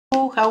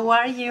How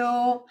are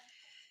you?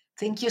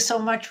 Thank you so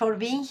much for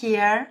being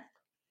here.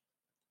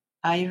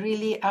 I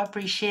really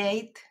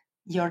appreciate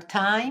your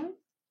time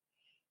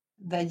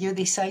that you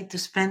decide to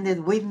spend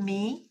it with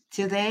me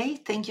today.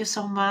 Thank you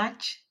so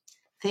much.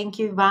 Thank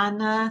you,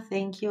 Ivana.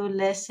 Thank you,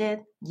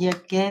 Leset,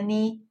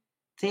 Yevgeny.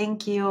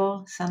 Thank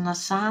you,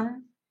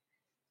 Sanasan.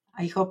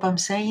 I hope I'm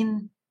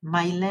saying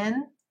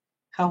Mylen.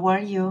 How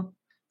are you?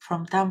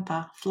 From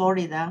Tampa,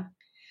 Florida.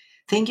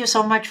 Thank you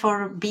so much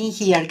for being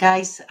here,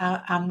 guys.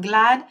 I'm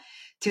glad.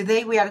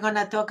 Today we are going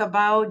to talk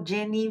about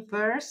Jenny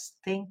verse.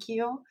 Thank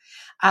you.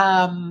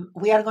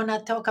 We are going to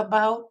talk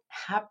about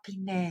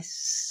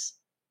happiness.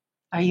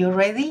 Are you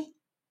ready?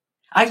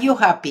 Are you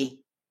happy?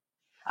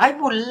 I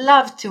would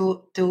love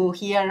to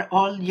hear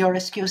all your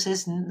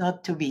excuses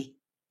not to be.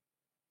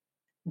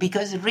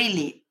 Because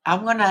really,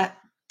 I'm going to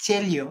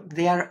tell you,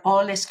 they are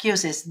all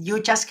excuses.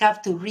 You just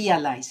have to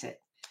realize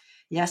it.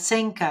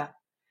 Yasenka.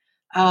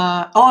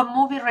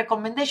 Movie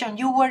recommendation.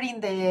 You were in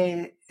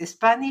the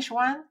Spanish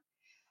one,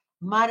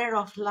 Matter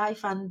of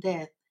Life and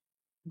Death.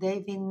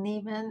 David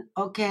Niven.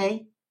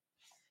 Okay.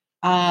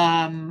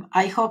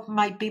 I hope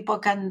my people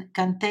can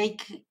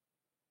take.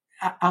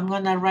 I'm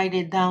gonna write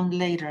it down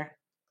later.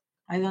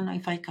 I don't know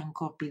if I can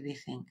copy the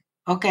thing.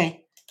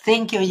 Okay.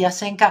 Thank you,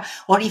 Yasenka.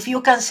 Or if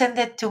you can send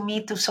it to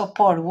me to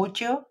support,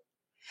 would you?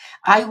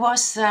 I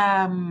was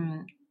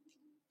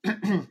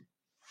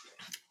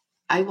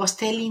I was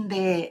telling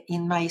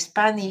in my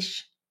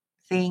Spanish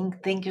thing.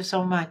 Thank you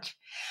so much.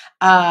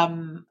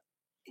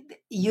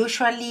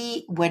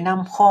 Usually when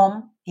I'm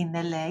home in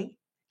LA,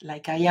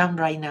 like I am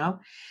right now,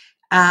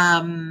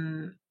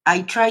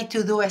 I try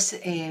to do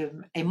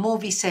a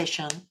movie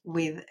session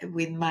with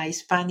my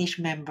Spanish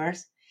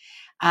members,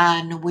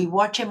 and we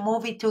watch a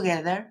movie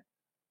together.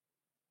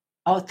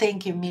 Oh,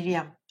 thank you,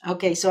 Miriam.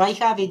 Okay, so I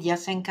have it,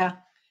 Yasenka.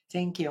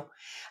 Thank you.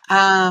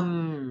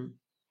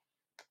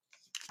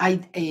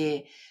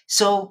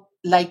 So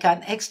like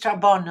an extra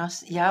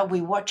bonus, yeah,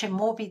 we watch a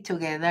movie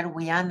together,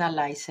 we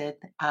analyze it,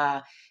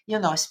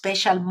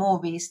 special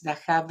movies that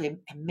have a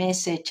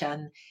message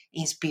and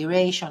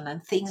inspiration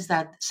and things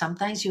that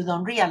sometimes you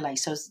don't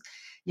realize. So,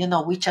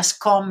 we just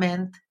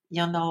comment,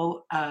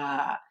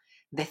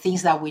 the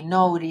things that we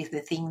noticed,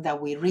 the things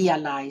that we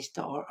realized,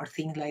 or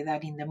things like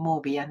that in the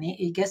movie, and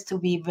it gets to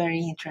be very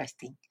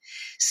interesting.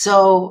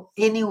 So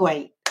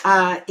anyway,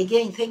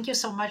 again, thank you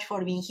so much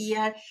for being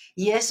here.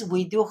 Yes,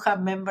 we do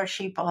have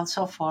membership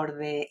also for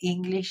the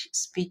English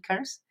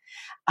speakers,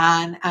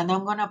 and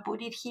I'm gonna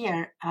put it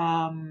here.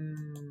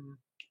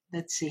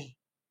 Let's see.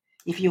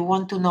 If you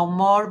want to know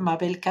more,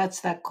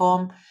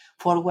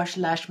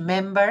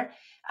 mabelkatz.com/member,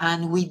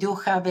 and we do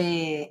have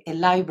a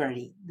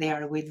library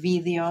there with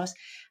videos,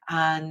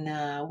 and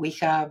we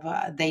have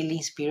daily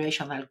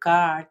inspirational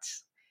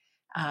cards,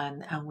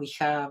 and we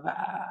have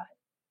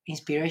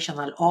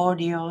inspirational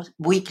audios,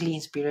 weekly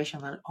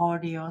inspirational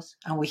audios,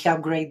 and we have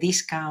great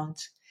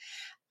discounts,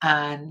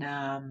 and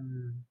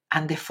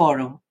the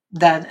forum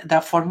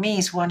that for me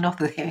is one of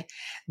the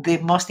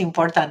most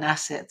important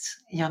assets.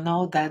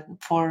 That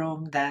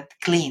forum that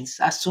cleans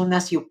as soon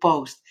as you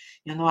post.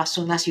 As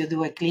soon as you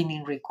do a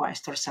cleaning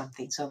request or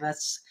something. So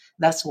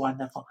that's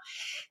wonderful.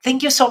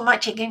 Thank you so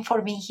much again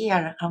for being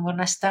here. I'm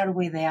gonna start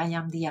with the I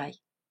am the I.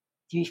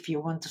 If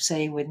you want to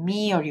say with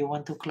me, or you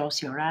want to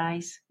close your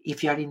eyes,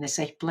 if you are in a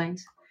safe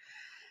place.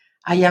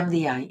 I am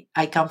the I.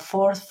 I come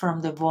forth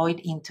from the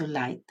void into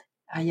light.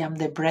 I am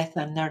the breath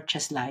that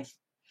nurtures life.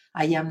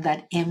 I am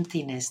that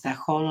emptiness, that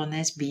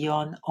hollowness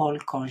beyond all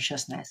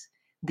consciousness.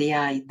 The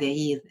I,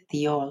 the id,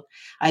 the all.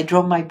 I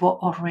draw my bow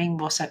of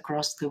rainbows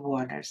across the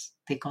waters,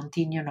 the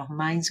continuum of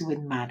minds with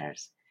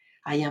matters.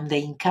 I am the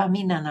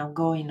incoming and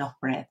outgoing of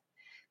breath,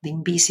 the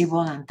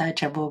invisible,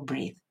 untouchable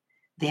breath,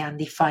 the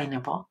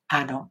undefinable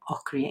atom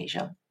of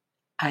creation.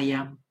 I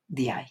am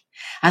the I.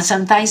 And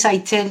sometimes I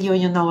tell you,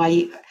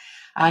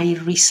 I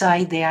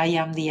recite the I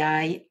am the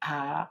I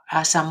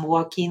as I'm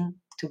walking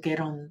to get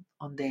on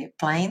the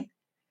plane,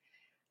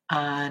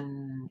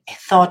 and a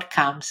thought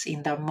comes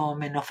in that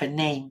moment of a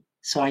name,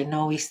 so I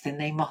know it's the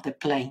name of the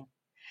plane,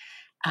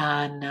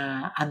 and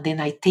then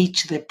I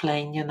teach the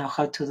plane,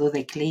 how to do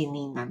the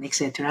cleaning and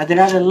etc.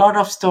 There are a lot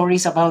of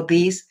stories about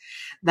this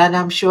that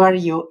I'm sure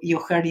you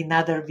heard in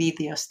other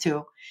videos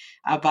too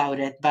about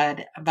it.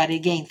 But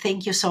again,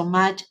 thank you so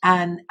much,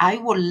 and I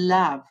would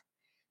love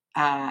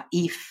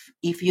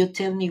if you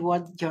tell me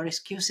what your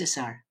excuses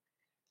are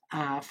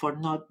for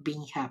not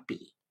being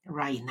happy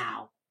right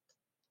now.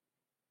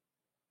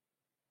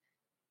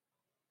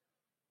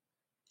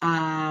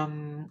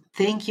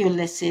 Thank you,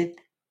 Lesit.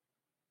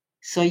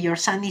 So your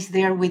son is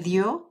there with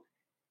you?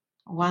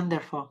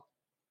 Wonderful.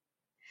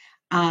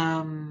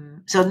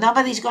 So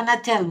nobody's gonna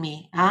tell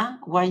me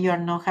why you are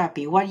not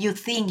happy, why you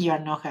think you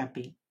are not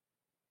happy.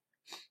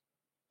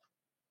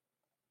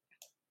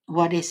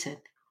 What is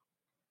it?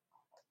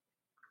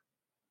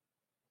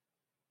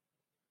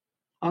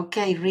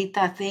 Okay,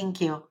 Rita,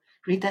 thank you.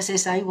 Rita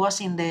says I was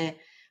in the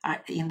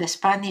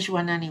Spanish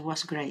one and it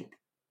was great.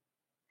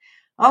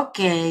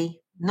 Okay,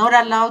 not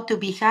allowed to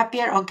be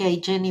happier. Okay,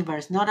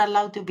 Jennifer, not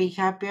allowed to be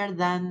happier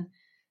than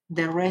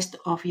the rest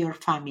of your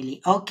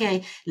family.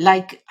 Okay,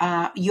 like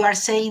you are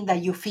saying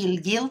that you feel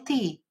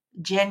guilty,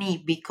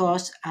 Jenny,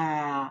 because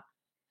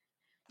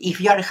if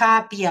you are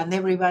happy and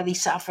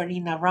everybody's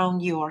suffering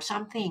around you or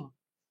something,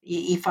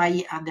 if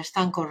I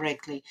understand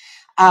correctly.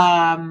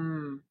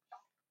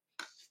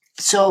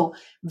 So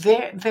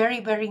very,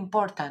 very, very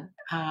important.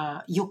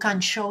 You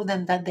can show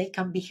them that they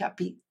can be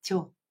happy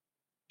too.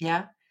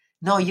 Yeah.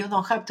 No, you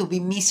don't have to be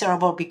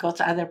miserable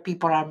because other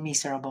people are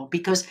miserable,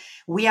 because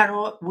we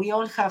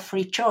all have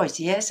free choice.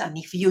 Yes. And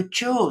if you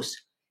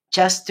choose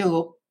just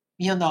to,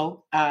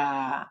 to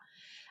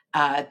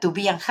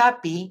be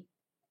unhappy,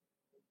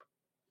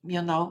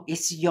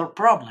 it's your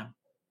problem.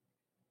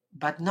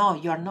 But no,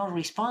 you are not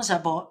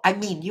responsible. I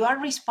mean, you are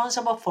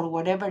responsible for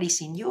whatever is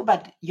in you,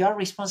 but you are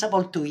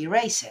responsible to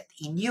erase it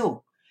in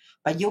you.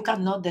 But you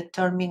cannot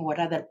determine what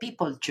other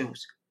people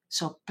choose.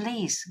 So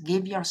please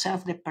give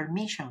yourself the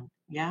permission.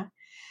 Yeah.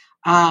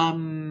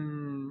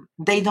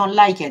 They don't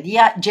like it.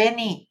 Yeah,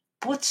 Jenny,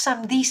 put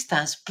some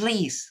distance,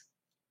 please.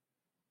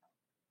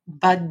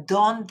 But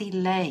don't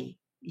delay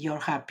your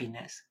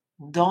happiness.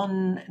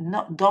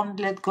 Don't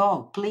let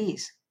go,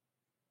 please.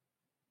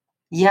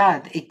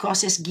 Yeah, it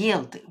causes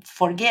guilt.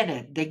 Forget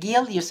it. The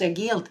guilt, you say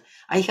guilt.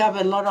 I have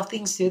a lot of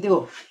things to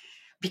do.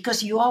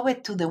 Because you owe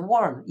it to the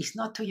world. It's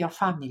not to your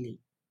family.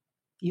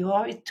 You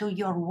owe it to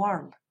your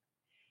world.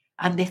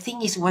 And the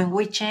thing is, when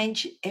we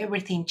change,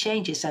 everything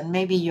changes. And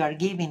maybe you are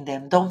giving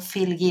them. Don't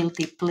feel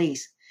guilty,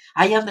 please.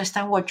 I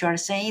understand what you are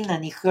saying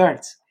and it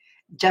hurts.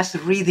 Just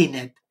reading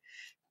it,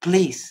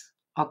 please.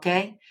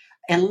 Okay?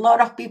 A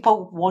lot of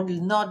people will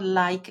not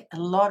like a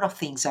lot of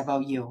things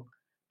about you,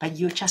 but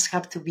you just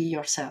have to be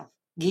yourself.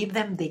 Give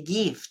them the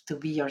gift to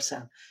be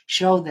yourself.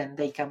 Show them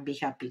they can be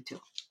happy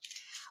too.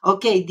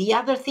 Okay, the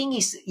other thing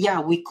is,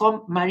 yeah,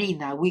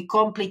 Marina, we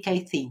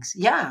complicate things.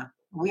 Yeah,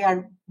 we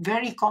are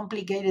very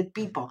complicated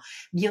people.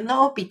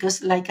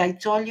 Because like I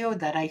told you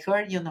that I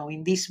heard,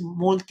 in this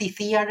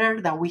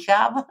multi-theater that we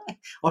have,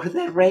 or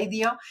the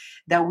radio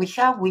that we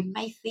have, we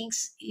make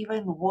things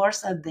even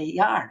worse than they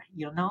are.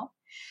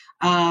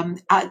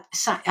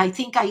 I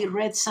think I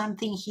read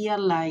something here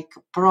like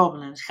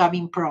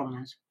having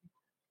problems.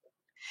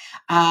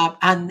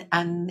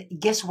 And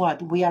guess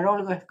what? We are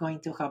always going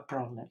to have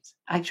problems.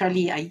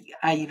 Actually,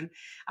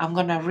 I'm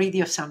gonna read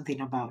you something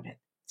about it.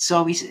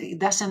 So it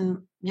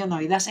doesn't,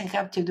 it doesn't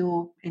have to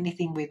do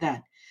anything with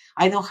that.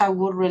 I don't have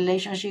good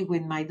relationship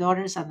with my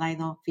daughters, and I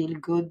don't feel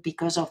good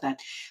because of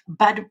that.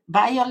 But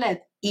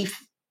Violet,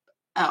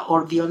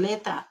 or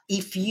Violeta,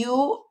 if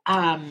you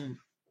are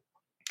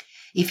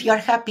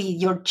happy,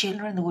 your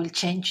children will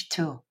change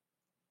too.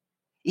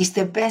 It's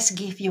the best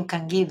gift you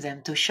can give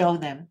them, to show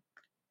them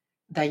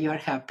that you are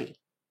happy.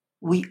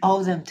 We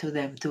owe them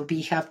to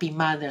be happy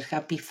mothers,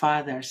 happy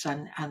fathers,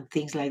 and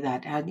things like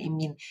that. And I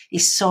mean,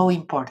 it's so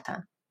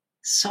important.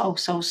 So,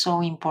 so,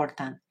 so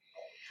important.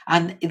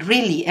 And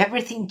really,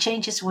 everything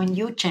changes when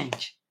you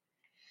change.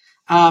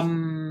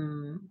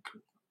 Um,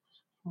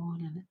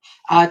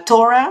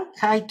 Tora,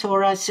 hi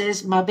Tora,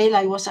 says, Mabel,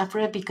 I was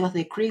afraid because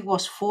the creek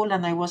was full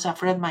and I was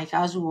afraid my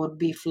house would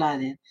be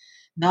flooded.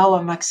 Now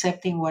I'm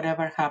accepting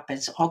whatever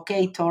happens.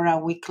 Okay, Tora,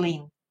 we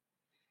clean.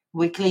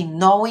 We clean,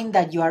 knowing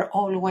that you are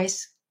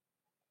always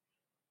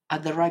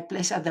at the right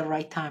place at the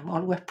right time,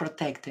 always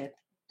protected.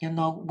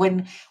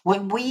 When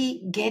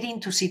we get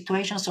into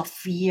situations of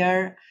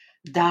fear,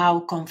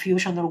 doubt,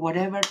 confusion, or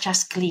whatever,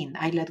 just clean.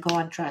 I let go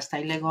and trust.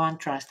 I let go and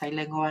trust. I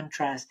let go and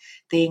trust.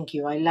 Thank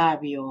you. I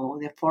love you.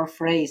 The 4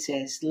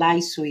 phrases,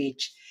 light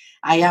switch.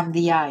 I am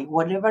the I.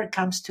 Whatever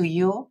comes to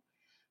you,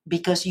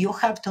 because you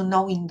have to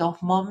know in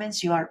those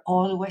moments you are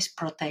always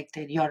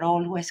protected. You are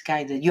always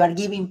guided. You are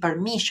giving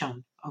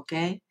permission,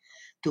 okay,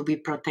 to be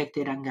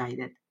protected and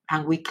guided.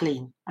 And we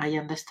clean. I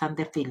understand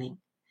the feeling.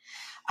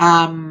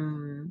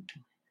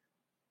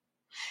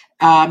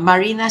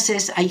 Marina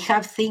says, I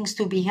have things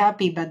to be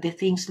happy, but the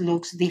things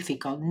looks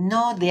difficult.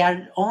 No, they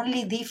are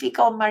only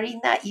difficult,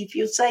 Marina, if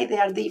you say they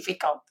are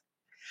difficult.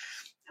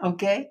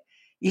 Okay?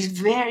 It's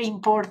very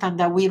important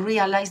that we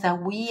realize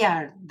that we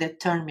are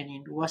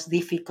determining what's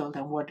difficult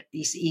and what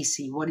is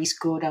easy, what is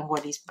good and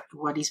what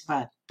is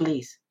bad.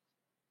 Please.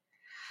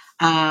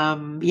 Yeah,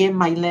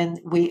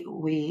 Mylen,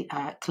 we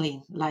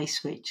clean light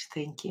switch.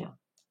 Thank you.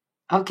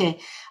 Okay.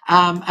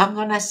 I'm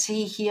gonna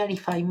see here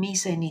if I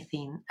miss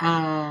anything.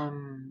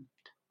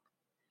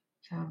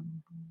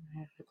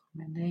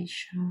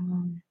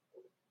 Recommendation.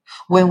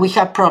 When we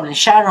have problems,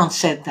 Sharon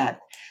said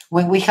that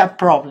when we have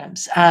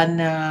problems,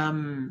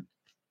 and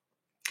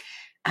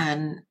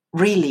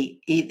really,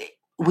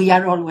 we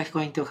are always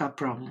going to have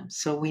problems,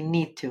 so we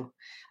need to.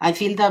 I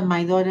feel that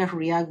my daughters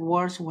react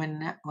worse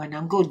when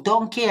I'm good.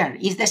 Don't care.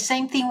 It's the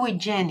same thing with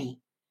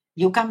Jenny.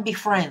 You can be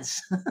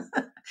friends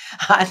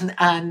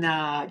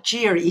and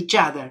cheer each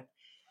other.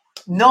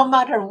 No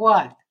matter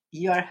what,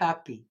 you are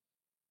happy.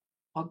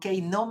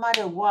 Okay, no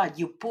matter what,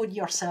 you put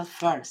yourself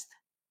first.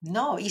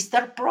 No, it's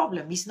their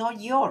problem. It's not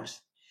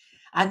yours.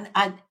 And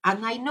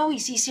I know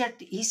it's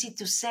easy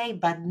to say,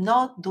 but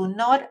do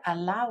not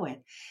allow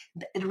it.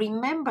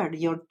 Remember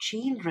your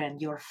children,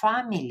 your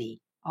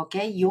family.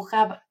 Okay, you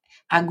have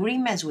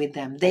agreements with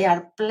them. They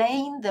are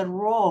playing the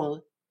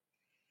role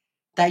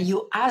that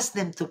you ask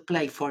them to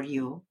play for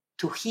you,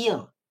 to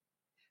heal,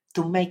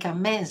 to make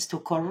amends, to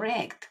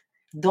correct.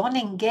 Don't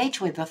engage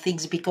with those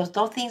things, because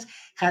those things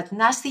have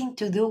nothing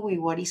to do with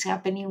what is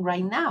happening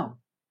right now.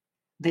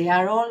 They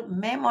are all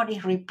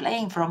memories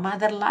replaying from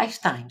other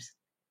lifetimes.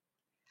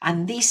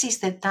 And this is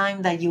the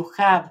time that you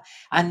have.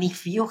 And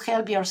if you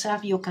help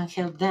yourself, you can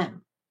help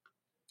them.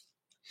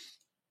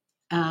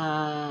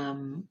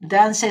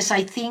 Dan says,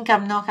 I think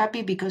I'm not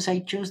happy because I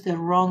chose the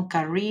wrong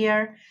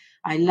career.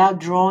 I love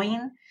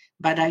drawing,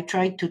 but I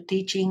tried to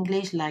teach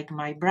English like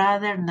my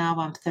brother. Now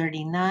I'm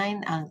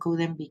 39 and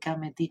couldn't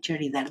become a teacher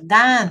either.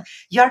 Dan,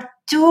 you're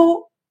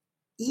too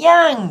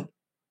young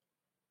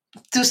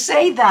to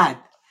say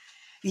that.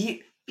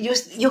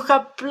 You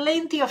have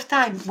plenty of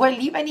time. Well,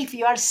 even if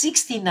you are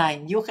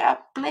 69, you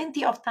have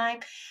plenty of time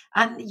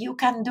and you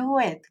can do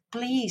it.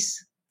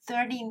 Please,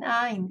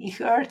 39, it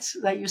hurts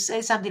that you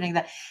say something like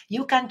that.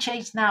 You can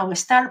change now.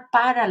 Start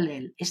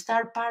parallel.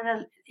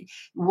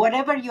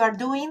 Whatever you are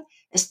doing,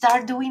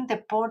 start doing the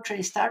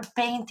portrait, start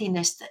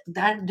painting,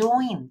 start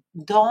doing.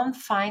 Don't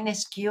find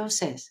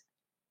excuses.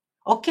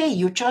 Okay,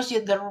 you chose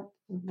the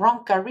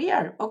wrong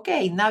career.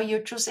 Okay, now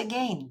you choose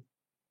again.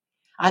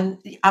 And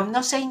I'm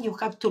not saying you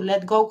have to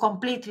let go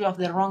completely of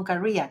the wrong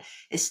career.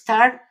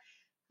 Start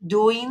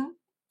doing,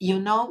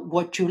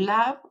 what you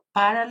love,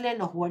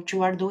 parallel of what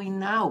you are doing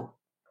now.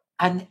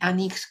 And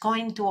it's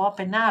going to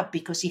open up,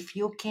 because if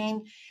you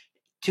came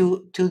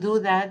to do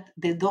that,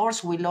 the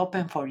doors will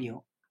open for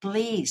you.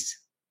 Please,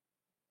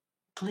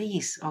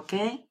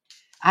 okay?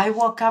 I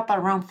woke up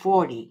around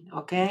 40,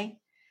 okay?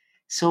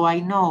 So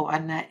I know,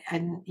 and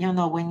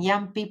when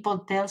young people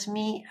tells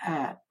me,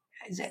 I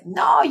say,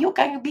 no, you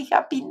can be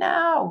happy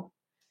now.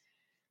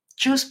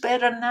 Choose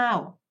better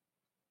now.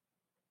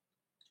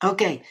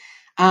 Okay.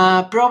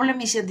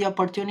 Problem is the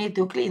opportunity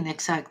to clean.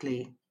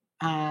 Exactly.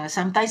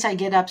 Sometimes I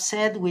get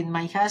upset with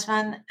my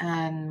husband,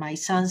 and my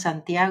son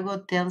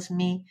Santiago tells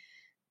me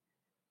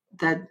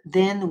that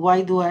then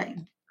why do I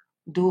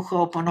do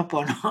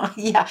Ho'oponopono?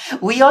 Yeah,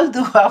 we all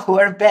do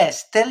our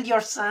best. Tell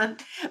your son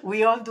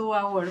we all do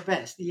our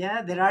best.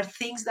 Yeah, there are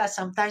things that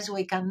sometimes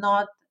we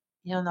cannot,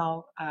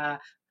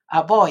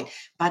 avoid.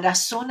 But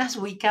as soon as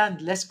we can,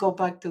 let's go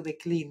back to the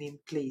cleaning,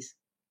 please.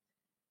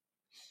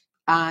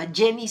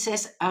 Jenny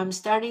says, I'm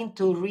starting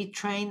to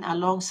retrain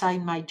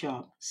alongside my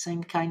job,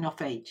 same kind of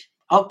age.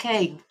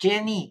 Okay,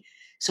 Jenny.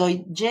 So,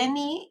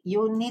 Jenny,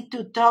 you need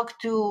to talk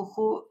to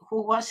who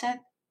was it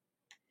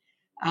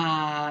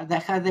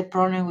that had the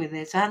problem with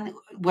this? And,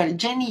 well,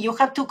 Jenny, you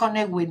have to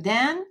connect with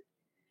them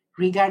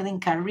regarding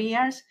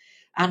careers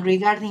and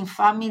regarding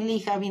family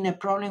having a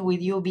problem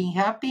with you being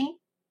happy.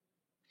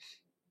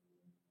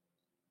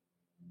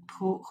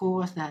 Who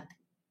was that?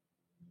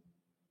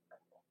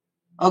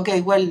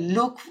 Okay, well,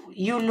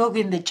 you look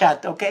in the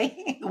chat,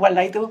 okay? While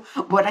I do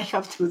what I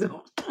have to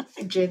do,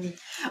 Jenny.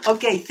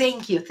 Okay,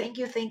 thank you.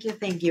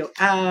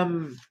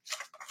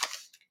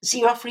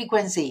 Zero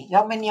frequency.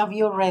 How many of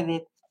you read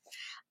it?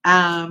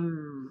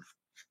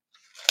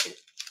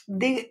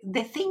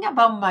 The thing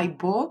about my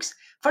books,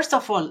 first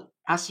of all,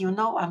 as you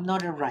know, I'm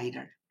not a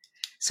writer.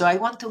 So I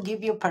want to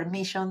give you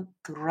permission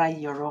to write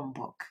your own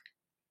book.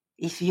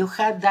 If you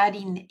have that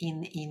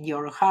in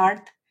your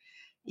heart,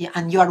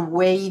 and you are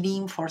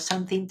waiting for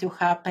something to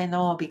happen,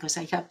 because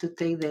I have to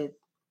take the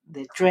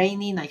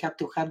training, I have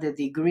to have the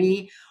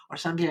degree or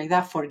something like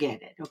that,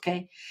 forget it,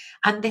 okay?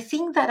 And the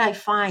thing that I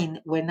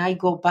find when I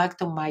go back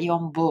to my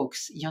own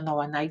books,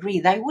 and I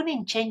read, I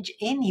wouldn't change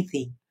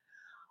anything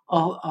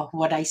of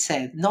what I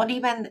said. Not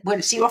even,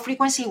 well, Zero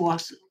Frequency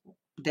was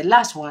the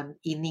last one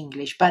in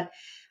English, but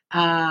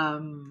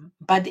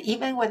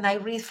even when I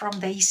read from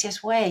the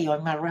easiest way, or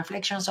my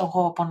reflections on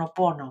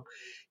Ho'oponopono,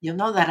 you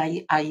know that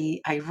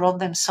I wrote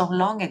them so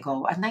long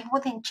ago, and I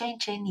wouldn't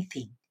change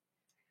anything.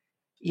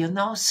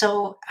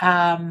 So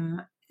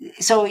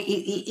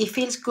it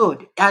feels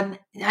good, and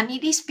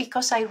it is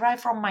because I write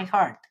from my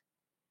heart.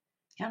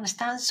 You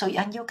understand? So,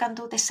 and you can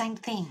do the same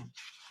thing.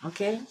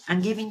 Okay,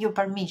 I'm giving you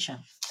permission.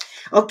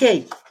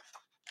 Okay.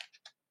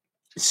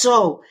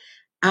 So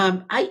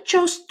I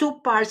chose two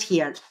parts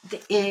here.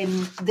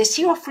 The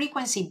Zero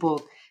Frequency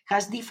book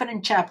has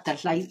different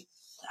chapters. Like,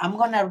 I'm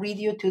going to read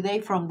you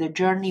today from the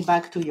journey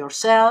back to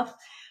yourself,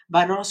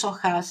 but also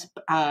has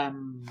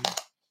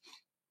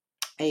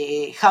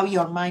how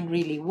your mind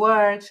really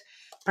works,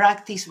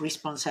 practice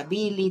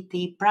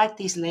responsibility,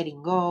 practice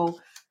letting go.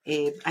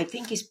 I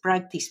think it's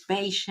practice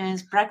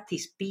patience,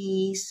 practice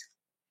peace,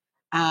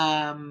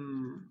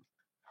 and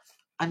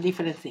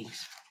different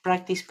things.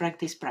 Practice.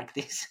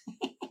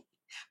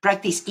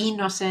 Practice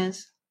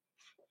innocence.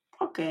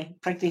 Okay.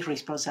 Practice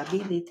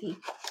responsibility.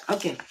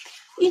 Okay.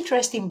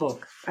 Interesting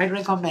book. I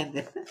recommend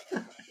it.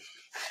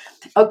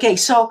 Okay.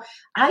 So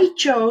I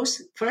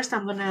chose, first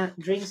I'm going to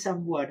drink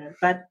some water,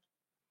 but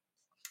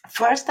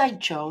first I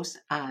chose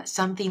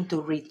something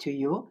to read to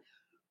you.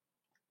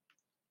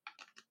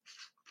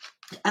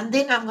 And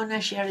then I'm going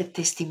to share a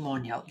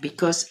testimonial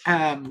because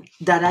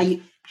that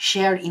I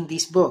share in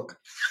this book.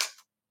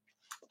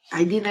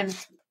 I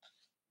didn't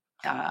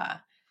uh,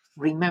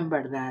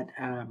 remember that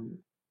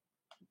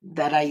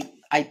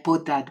I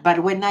put that.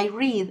 But when I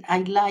read, I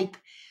like,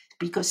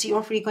 because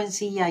zero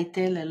frequency, I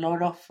tell a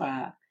lot of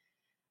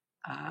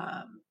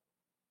um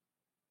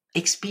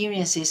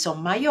experiences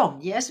on my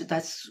own. Yes,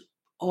 that's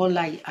all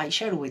I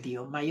share with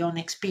you, my own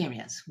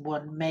experience,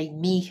 what made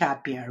me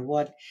happier,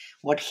 what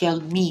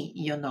helped me,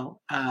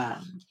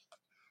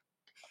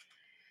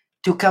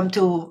 to come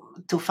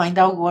to find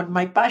out what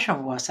my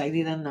passion was. I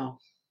didn't know.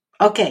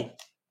 Okay.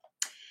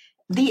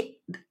 The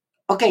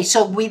Okay,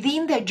 so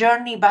within the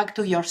journey back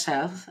to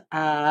yourself,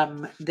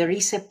 there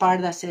is a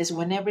part that says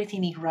when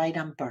everything is right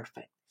and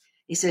perfect.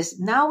 It says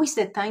now is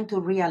the time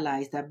to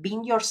realize that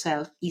being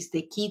yourself is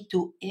the key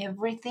to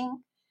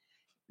everything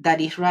that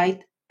is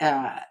right,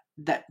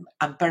 that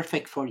and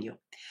perfect for you.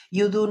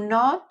 You do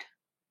not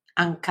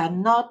and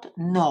cannot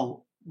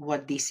know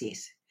what this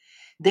is.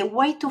 The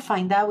way to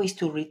find out is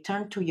to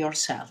return to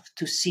yourself,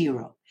 to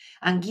zero,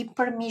 and give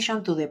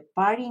permission to the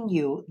part in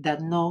you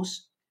that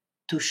knows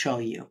to show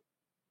you.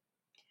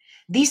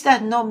 This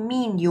does not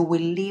mean you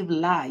will live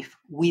life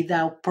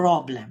without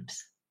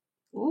problems.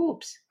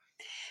 Oops.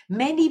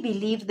 Many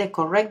believe the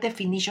correct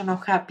definition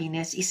of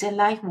happiness is a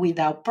life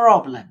without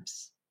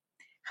problems.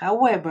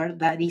 However,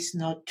 that is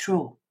not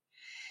true.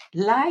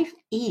 Life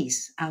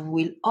is and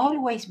will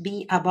always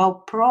be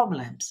about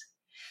problems,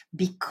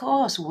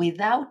 because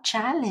without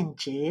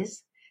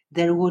challenges,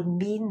 there would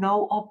be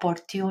no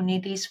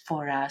opportunities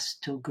for us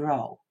to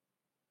grow.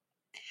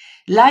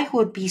 Life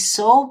would be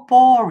so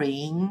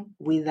boring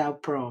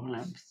without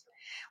problems.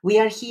 We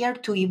are here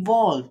to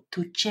evolve,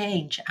 to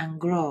change and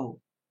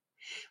grow.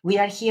 We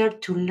are here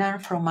to learn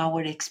from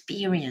our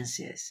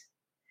experiences,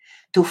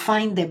 to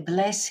find the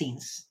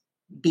blessings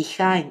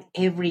behind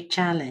every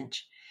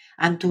challenge,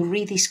 and to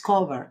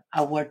rediscover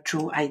our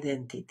true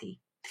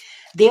identity.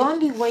 The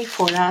only way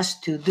for us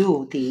to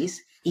do this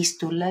is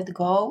to let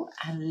go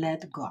and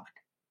let God.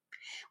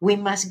 We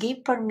must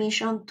give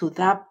permission to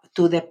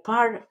the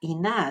part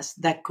in us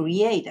that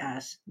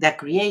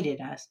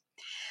created us,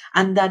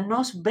 and that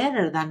knows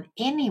better than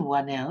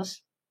anyone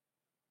else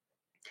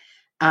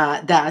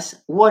does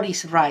what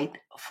is right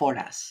for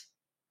us.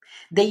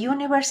 The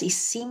universe is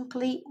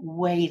simply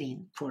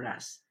waiting for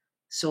us.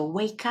 So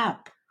wake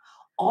up,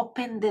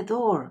 open the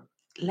door,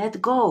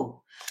 let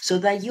go, so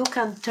that you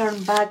can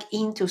turn back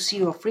into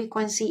zero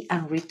frequency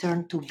and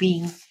return to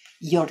being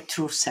your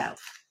true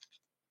self.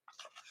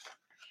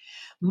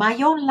 My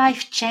own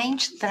life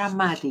changed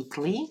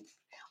dramatically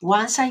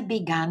once I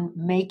began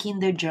making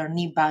the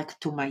journey back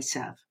to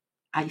myself.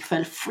 I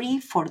felt free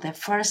for the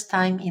first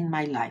time in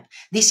my life.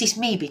 This is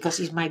me because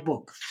it's my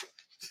book.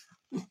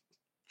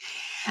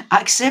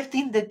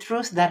 Accepting the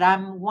truth that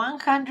I'm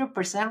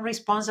 100%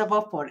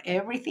 responsible for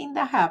everything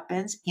that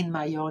happens in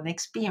my own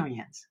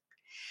experience.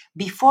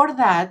 Before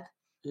that,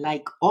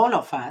 like all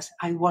of us,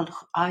 I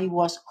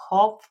was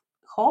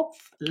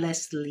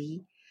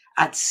hopelessly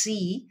at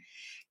sea,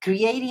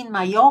 creating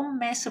my own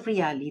mess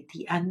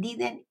reality and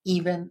didn't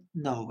even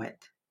know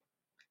it.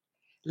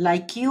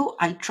 Like you,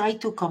 I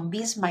tried to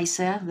convince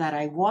myself that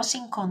I was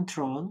in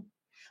control,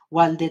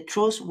 while the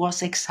truth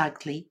was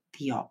exactly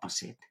the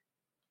opposite.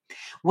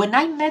 When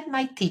I met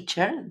my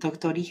teacher,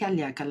 Dr.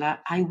 Ihaliakala,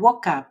 I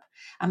woke up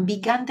and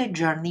began the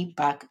journey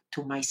back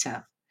to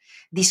myself,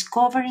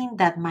 discovering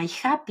that my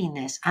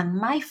happiness and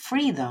my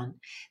freedom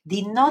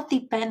did not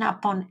depend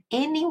upon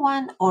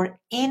anyone or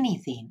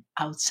anything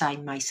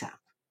outside myself.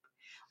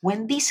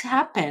 When this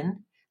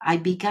happened, I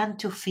began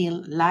to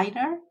feel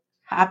lighter,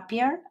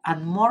 happier,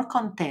 and more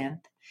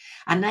content,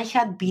 and I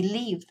had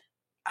believed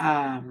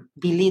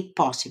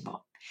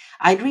possible.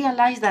 I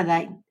realized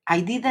that I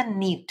didn't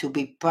need to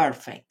be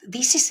perfect.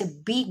 This is a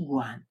big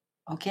one,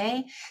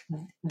 okay?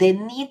 The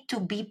need to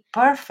be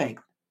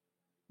perfect,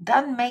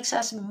 that makes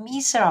us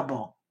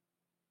miserable,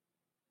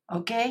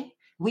 okay?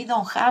 We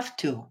don't have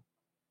to.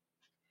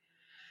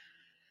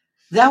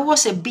 That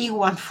was a big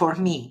one for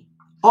me.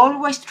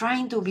 Always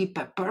trying to be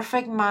a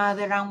perfect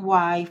mother and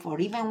wife, or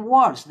even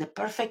worse, the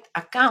perfect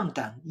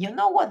accountant. You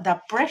know what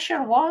the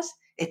pressure was?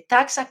 A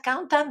tax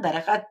accountant that I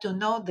had to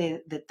know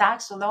the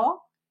tax law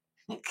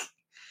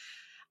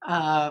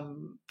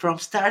from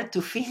start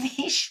to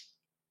finish.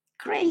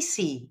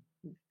 Crazy.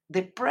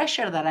 The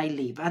pressure that I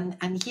live.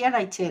 And here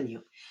I tell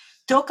you,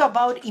 talk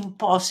about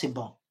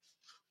impossible.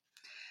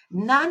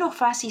 None of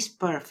us is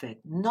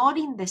perfect, not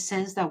in the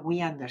sense that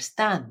we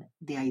understand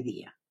the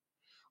idea.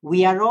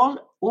 We are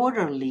all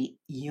utterly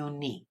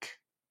unique.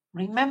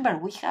 Remember,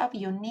 we have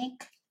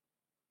unique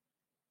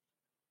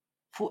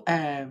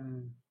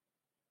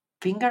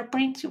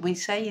fingerprints, we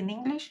say in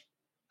English.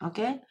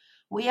 Okay?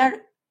 We are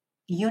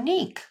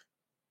unique,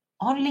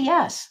 only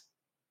us.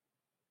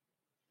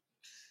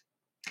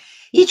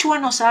 Each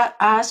one of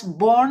us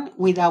born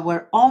with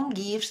our own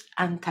gifts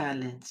and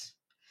talents,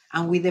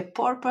 and with a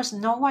purpose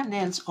no one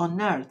else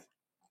on earth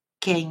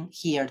came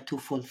here to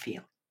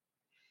fulfill.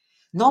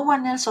 No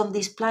one else on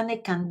this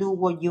planet can do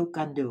what you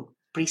can do,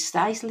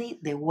 precisely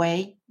the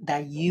way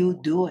that you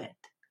do it.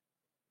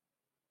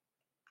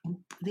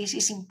 This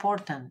is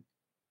important.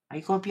 I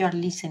hope you are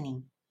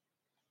listening.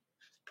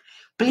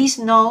 Please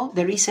know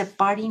there is a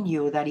part in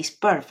you that is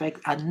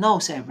perfect and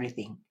knows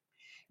everything.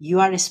 You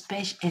are a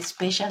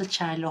special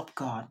child of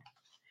God.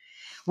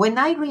 When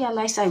I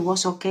realized I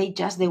was okay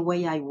just the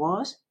way I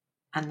was,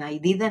 and I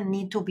didn't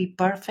need to be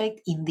perfect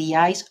in the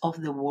eyes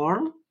of the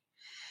world,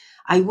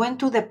 I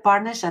went to the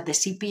partners at the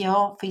CPA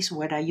office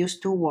where I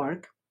used to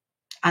work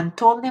and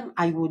told them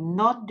I would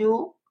not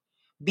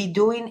be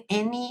doing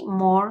any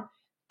more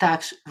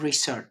tax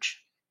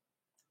research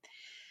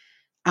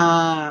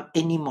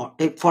anymore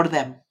for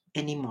them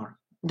anymore.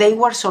 They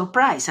were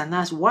surprised and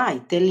asked why,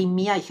 telling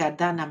me I had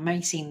done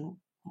amazing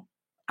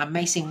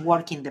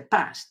work in the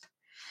past.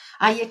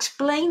 I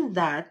explained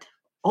that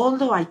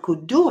although I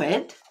could do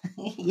it,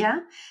 yeah,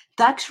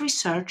 tax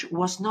research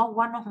was not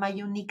one of my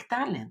unique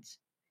talents.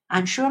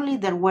 And surely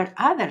there were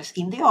others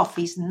in the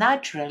office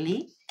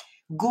naturally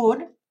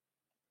good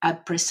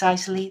at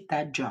precisely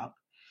that job,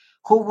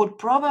 who would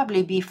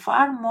probably be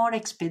far more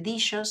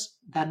expeditious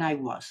than I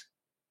was.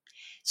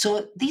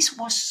 So this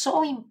was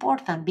so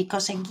important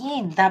because,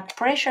 again, that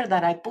pressure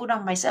that I put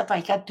on myself, I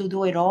had to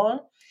do it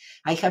all.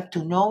 I have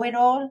to know it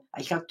all.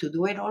 I have to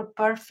do it all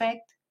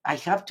perfect. I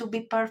have to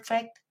be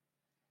perfect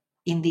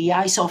in the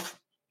eyes of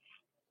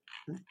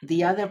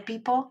the other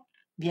people.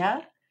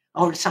 Yeah.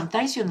 Or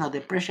sometimes,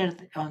 the pressure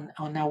on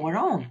our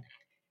own.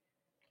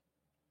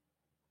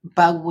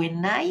 But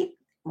when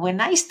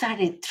I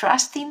started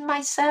trusting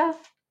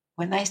myself,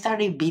 when I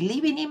started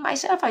believing in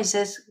myself, I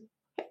says,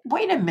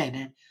 wait a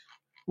minute.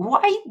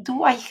 Why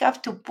do I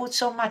have to put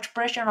so much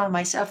pressure on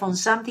myself on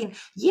something?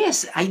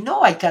 Yes, I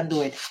know I can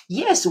do it.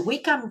 Yes, we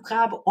can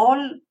have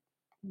all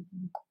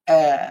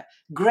uh,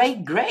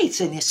 great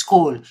grades in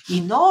school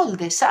in all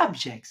the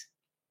subjects.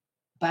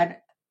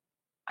 But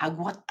at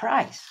what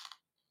price?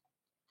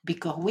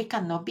 Because we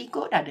cannot be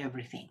good at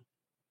everything.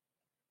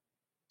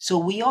 So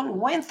we all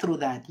went through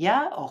that,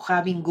 yeah, of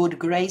having good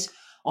grades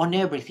on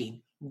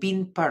everything,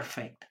 being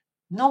perfect.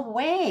 No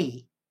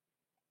way.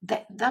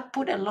 That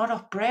put a lot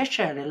of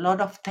pressure, a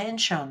lot of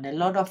tension, a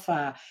lot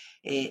of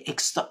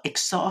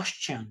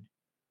exhaustion,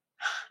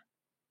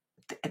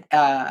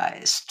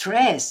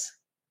 stress.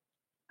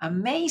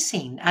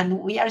 Amazing. And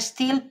we are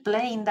still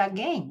playing that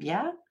game,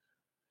 yeah?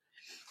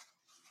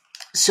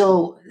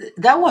 So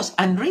that was,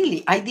 and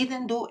really, I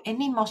didn't do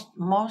any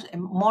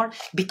more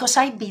because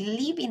I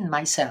believe in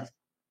myself.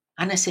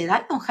 And I said,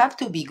 I don't have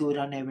to be good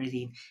on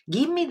everything.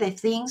 Give me the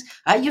things.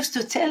 I used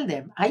to tell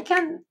them, I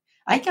can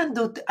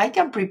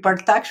prepare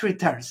tax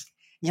returns.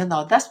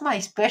 That's my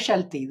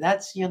specialty.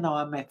 That's,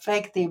 I'm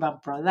effective, I'm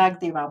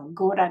productive, I'm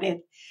good at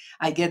it.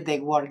 I get the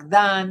work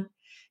done,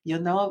 you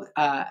know,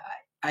 uh,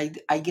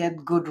 I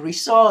get good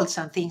results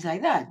and things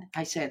like that.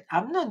 I said,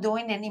 I'm not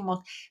doing any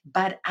more,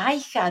 but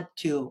I had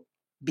to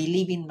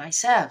believe in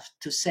myself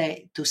to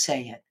say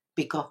it.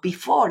 Because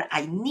before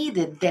I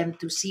needed them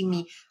to see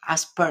me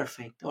as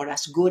perfect or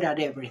as good at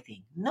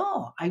everything.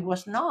 No, I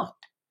was not.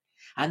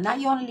 And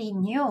I only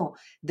knew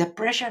the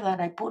pressure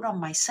that I put on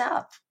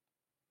myself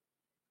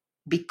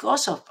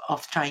because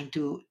of trying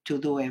to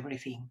do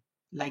everything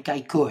like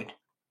I could.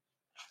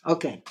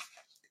 Okay,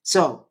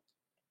 so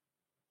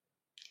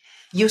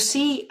you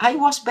see, I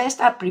was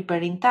best at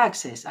preparing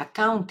taxes,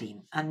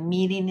 accounting, and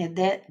meeting a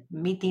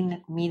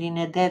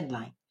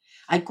deadline.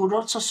 I could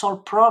also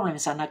solve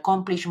problems and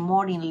accomplish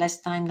more in less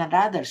time than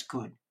others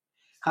could.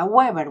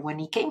 However, when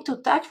it came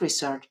to tax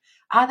research,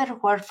 others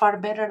were far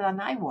better than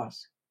I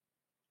was.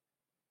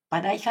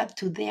 But I had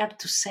to dare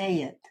to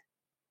say it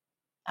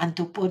and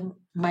to put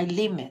my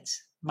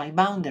limits, my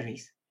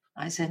boundaries.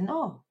 I said,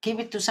 no, give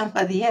it to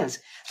somebody else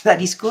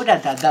that is good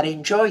at that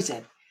enjoys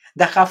it,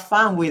 that have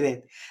fun with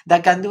it,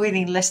 that can do it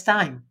in less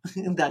time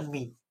than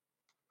me.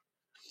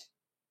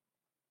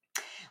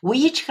 We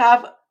each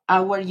have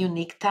our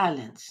unique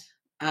talents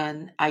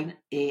and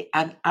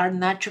are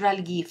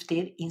naturally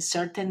gifted in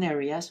certain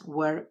areas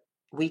where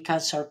we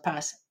can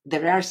surpass.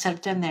 There are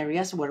certain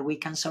areas where we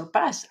can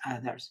surpass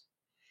others.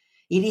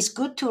 It is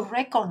good to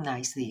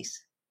recognize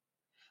this.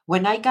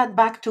 When I got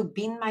back to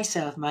being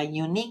myself, my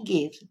unique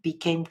gift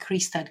became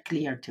crystal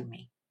clear to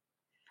me.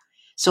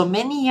 So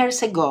many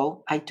years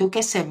ago, I took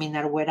a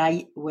seminar where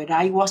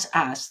I was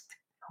asked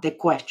the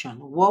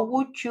question, what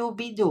would you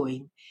be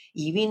doing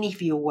even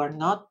if you were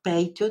not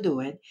paid to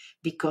do it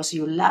because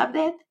you loved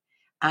it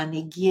and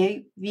it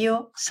gave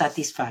you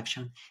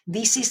satisfaction?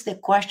 This is the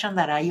question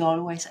that I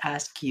always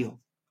ask you.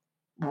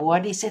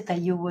 What is it that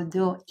you would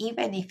do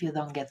even if you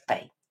don't get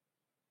paid?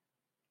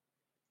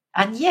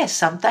 And yes,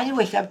 sometimes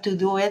we have to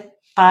do it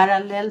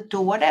parallel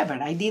to whatever.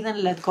 I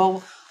didn't let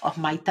go of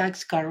my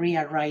tax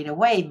career right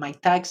away. My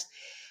tax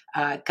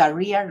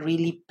career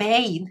really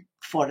paid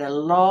for a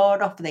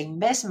lot of the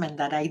investment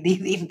that I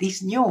did in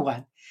this new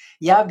one.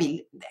 Yeah,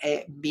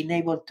 being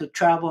able to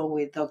travel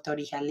with Dr.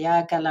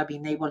 Ihaliakala,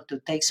 being able to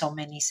take so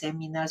many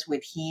seminars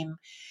with him,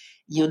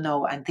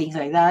 and things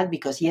like that,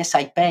 because yes,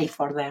 I pay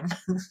for them.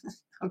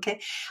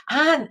 Okay.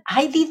 And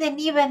I didn't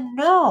even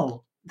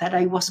know that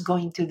I was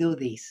going to do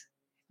this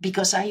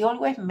because I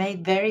always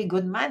made very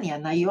good money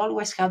and I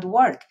always had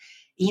work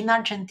in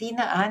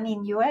Argentina and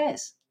in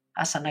US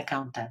as an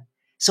accountant.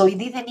 So it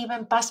didn't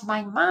even pass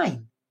my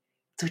mind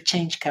to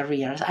change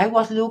careers. I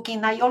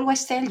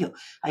always tell you,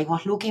 I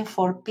was looking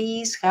for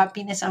peace,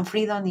 happiness, and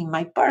freedom in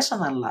my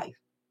personal life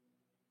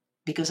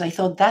because I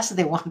thought that's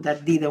the one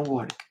that didn't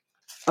work.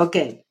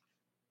 Okay.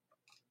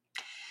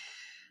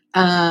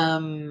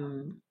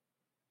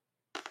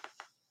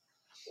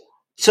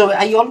 So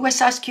I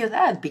always ask you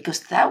that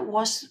because that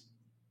was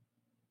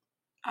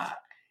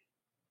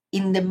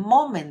in the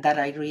moment that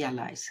I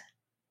realized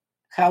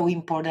how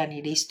important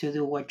it is to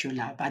do what you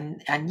love.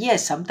 And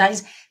yes,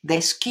 sometimes the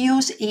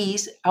excuse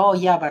is, oh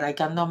yeah, but I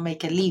cannot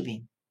make a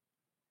living.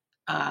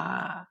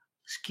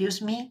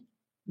 Excuse me,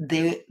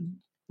 the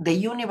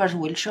universe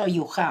will show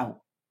you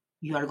how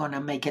you are going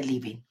to make a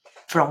living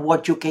from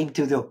what you came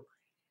to do.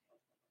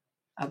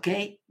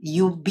 Okay,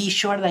 you be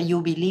sure that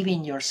you believe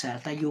in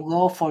yourself, that you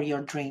go for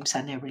your dreams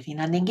and everything.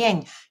 And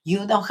again,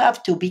 you don't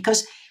have to,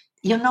 because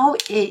in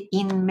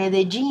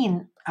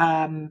Medellin,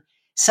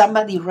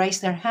 somebody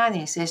raised their hand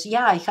and says,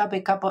 yeah, I have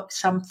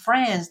some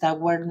friends that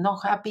were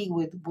not happy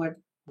with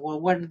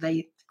where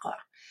they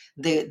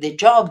the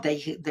job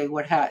they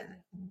were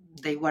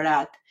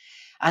at.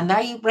 And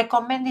I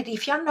recommended,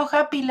 if you're not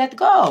happy, let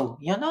go,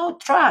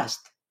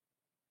 trust.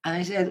 And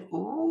I said,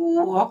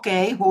 oh,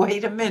 okay,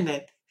 wait a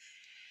minute.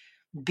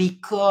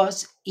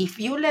 Because if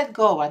you let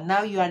go and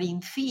now you are in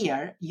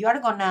fear,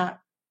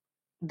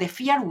 the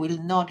fear will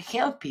not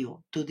help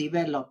you to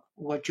develop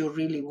what you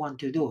really want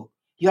to do.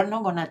 You're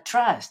not going to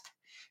trust.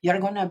 You're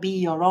going to be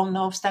your own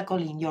obstacle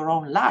in your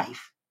own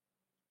life.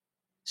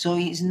 So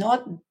it's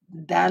not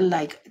that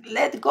like,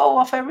 let go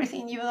of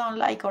everything you don't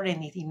like or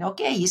anything.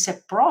 Okay, it's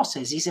a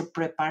process, it's a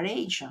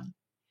preparation.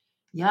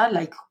 Yeah,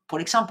 like,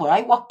 for example,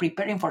 I was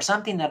preparing for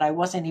something that I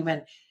wasn't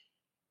even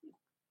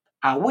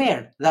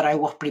aware that I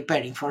was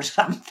preparing for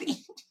something.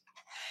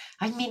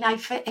 I mean,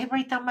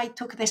 every time I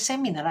took the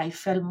seminar, I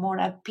felt more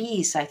at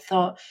peace. I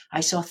saw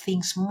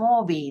things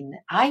moving.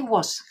 I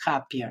was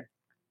happier.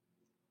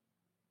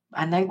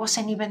 And I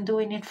wasn't even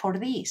doing it for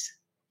this.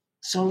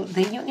 So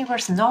the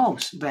universe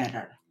knows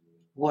better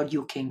what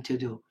you came to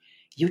do.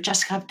 You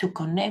just have to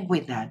connect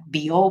with that.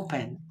 Be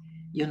open.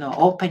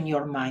 Open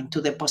your mind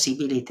to the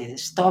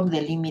possibilities. Stop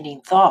the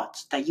limiting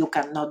thoughts that you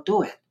cannot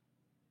do it.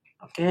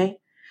 Okay?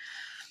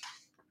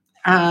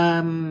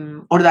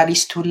 Or that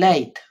is too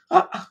late.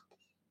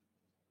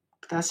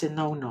 That's a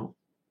no-no.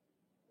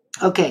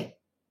 Okay.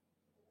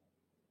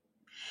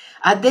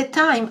 At that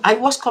time, I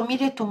was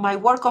committed to my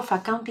work of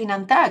accounting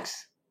and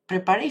tax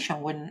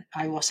preparation when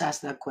I was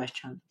asked that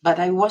question, but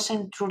I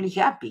wasn't truly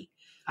happy.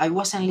 I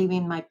wasn't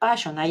living my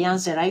passion. I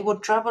answered, I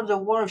would travel the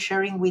world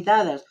sharing with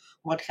others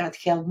what had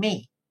helped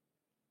me.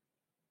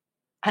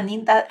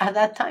 And at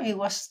that time, it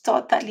was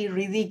totally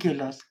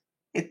ridiculous.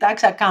 A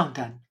tax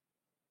accountant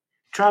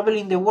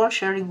traveling the world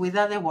sharing with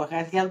others what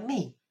had helped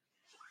me.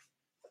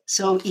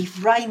 So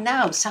if right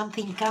now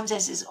something comes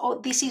and says,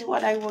 oh, this is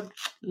what I would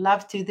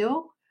love to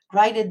do,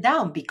 write it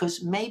down,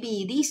 because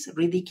maybe it is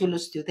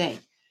ridiculous today,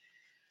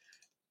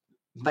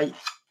 but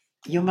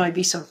you might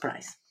be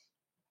surprised.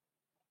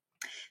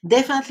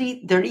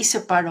 Definitely, there is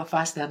a part of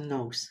us that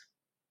knows.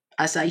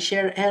 As I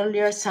shared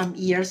earlier, some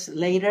years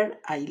later,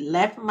 I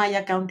left my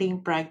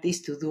accounting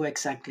practice to do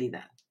exactly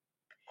that.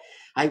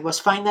 I was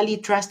finally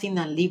trusting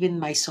and living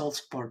my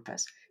soul's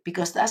purpose,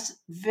 because that's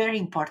very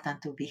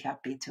important to be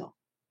happy too.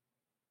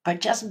 But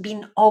just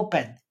being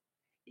open,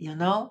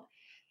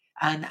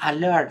 and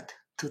alert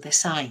to the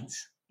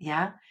signs,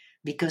 yeah,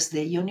 because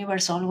the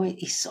universe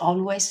is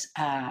always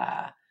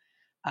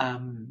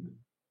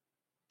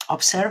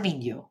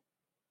observing you.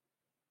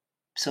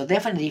 So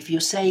definitely, if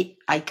you say,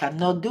 I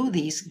cannot do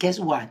this, guess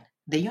what?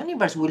 The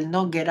universe will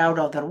not get out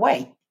of their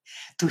way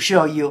to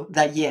show you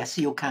that, yes,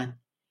 you can.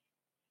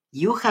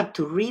 You have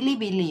to really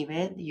believe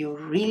it. You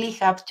really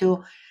have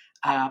to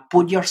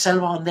put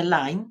yourself on the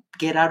line,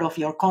 get out of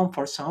your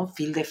comfort zone,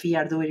 feel the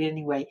fear, do it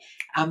anyway.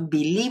 And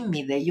believe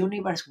me, the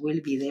universe will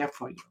be there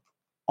for you,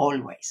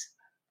 always.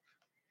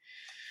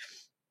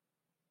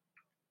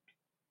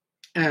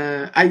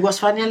 I was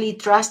finally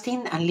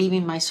trusting and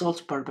living my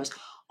soul's purpose.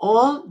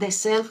 All the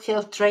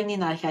self-help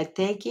training I had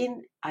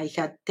taken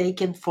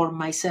for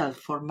myself,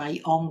 for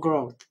my own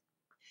growth.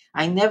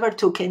 I never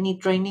took any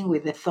training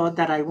with the thought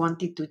that I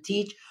wanted to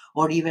teach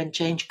or even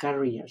change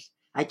careers.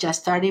 I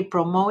just started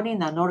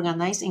promoting and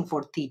organizing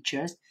for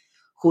teachers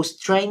whose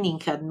training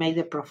had made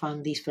a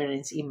profound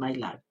difference in my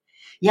life.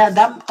 Yeah,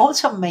 that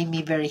also made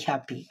me very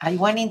happy. I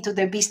went into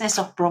the business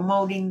of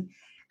promoting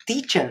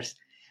teachers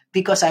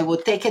because I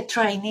would take a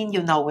training,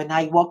 when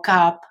I woke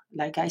up,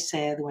 like I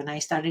said, when I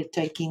started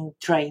taking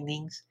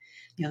trainings,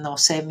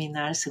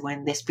 seminars,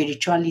 when the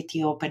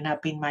spirituality opened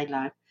up in my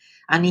life.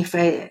 And if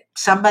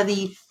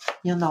somebody,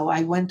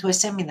 I went to a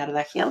seminar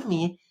that helped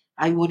me,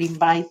 I would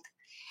invite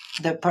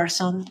the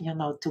person,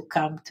 to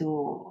come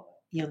to,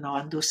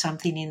 and do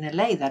something in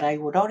LA that I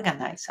would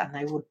organize and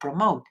I would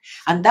promote.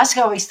 And that's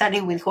how I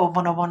started with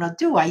Ho'oponopono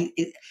too.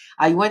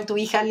 I went to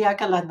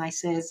Ijaliakala and I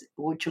says,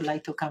 would you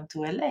like to come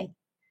to LA?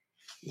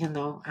 And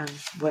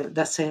well,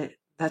 that's a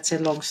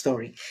long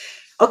story.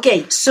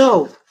 Okay,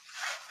 so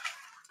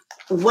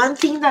one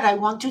thing that I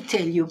want to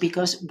tell you,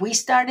 because we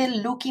started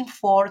looking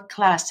for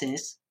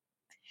classes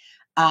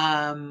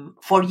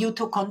for you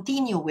to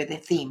continue with the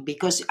theme,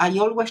 because I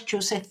always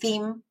choose a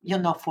theme,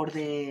 for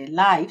the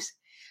lives.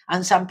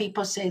 And some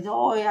people said,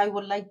 oh, I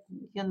would like,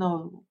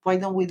 why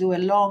don't we do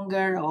it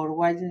longer, or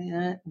why,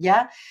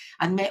 yeah.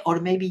 Or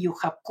maybe you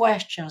have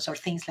questions or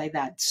things like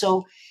that.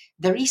 So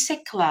there is a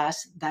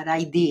class that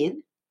I did,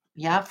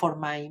 yeah, for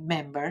my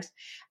members,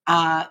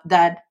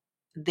 that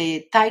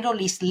the title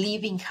is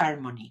Living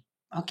Harmony,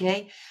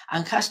 okay,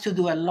 and has to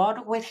do a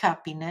lot with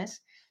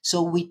happiness.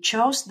 So we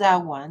chose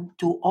that one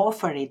to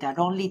offer it at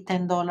only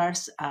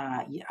 $10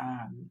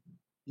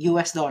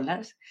 US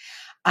dollars.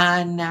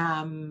 And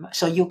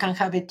so you can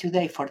have it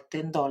today for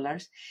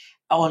 $10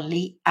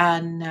 only.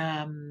 And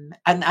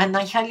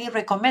I highly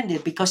recommend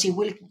it, because it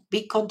will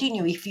be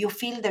continue. If you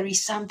feel there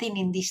is something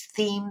in this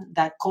theme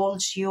that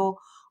calls you,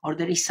 or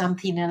there is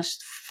something else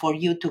for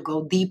you to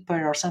go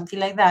deeper or something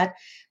like that,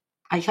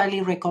 I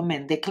highly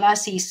recommend. The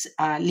class is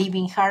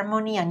Living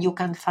Harmony, and you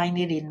can find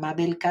it in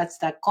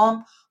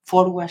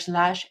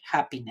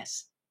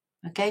mabelkatz.com/happiness.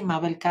 Okay,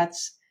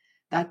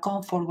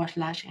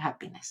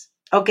 mabelkatz.com/happiness.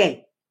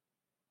 Okay,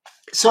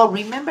 so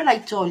remember I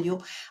told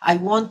you I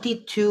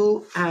wanted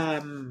to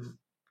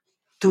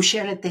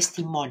share a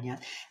testimonial.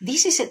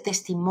 This is a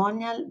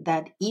testimonial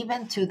that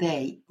even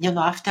today,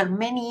 after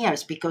many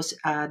years, because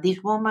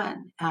this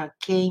woman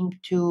came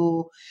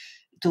to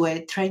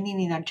a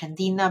training in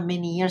Argentina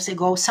many years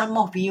ago. Some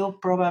of you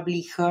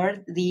probably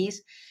heard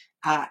this.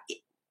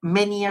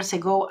 Many years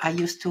ago, I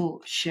used to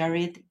share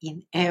it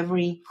in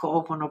every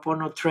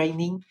Ho'oponopono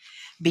training,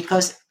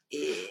 because,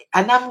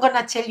 and I'm going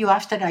to tell you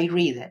after I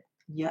read it.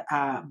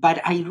 Yeah, but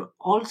I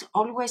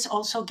always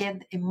also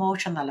get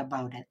emotional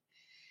about it.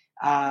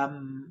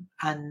 And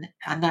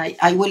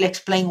I will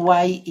explain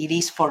why it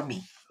is for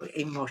me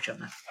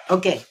emotional.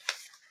 Okay.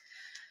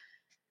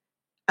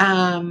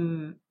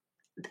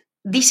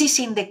 This is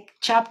in the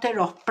chapter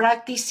of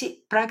practice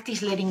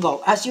letting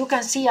go. As you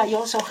can see, I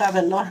also have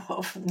a lot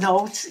of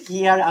notes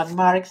here and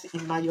marks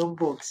in my own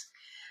books.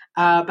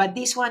 But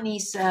this one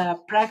is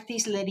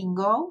practice letting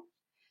go.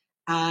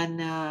 And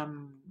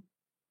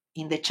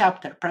in the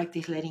chapter,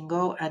 practice letting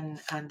go. And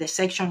the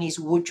section is,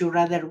 would you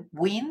rather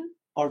win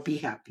or be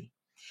happy?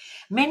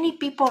 Many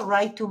people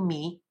write to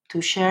me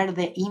to share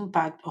the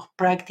impact of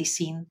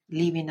practicing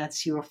living at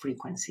zero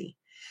frequency.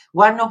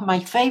 One of my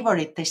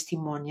favorite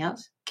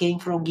testimonials came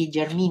from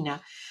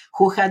Guillermina,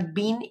 who had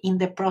been in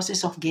the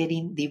process of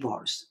getting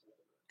divorced.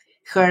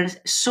 Her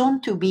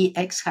soon-to-be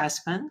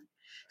ex-husband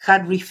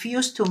had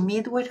refused to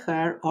meet with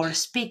her or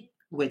speak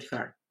with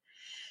her,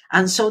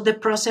 and so the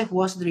process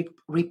was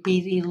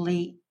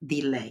repeatedly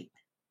delayed.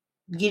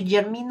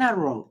 Guillermina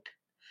wrote,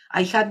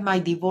 I had my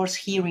divorce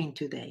hearing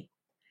today.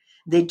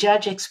 The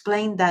judge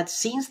explained that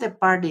since the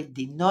parties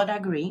did not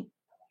agree,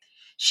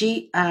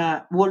 she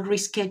would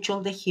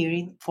reschedule the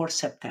hearing for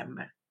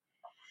September.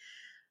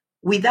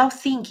 Without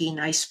thinking,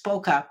 I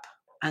spoke up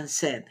and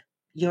said,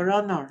 Your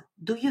Honor,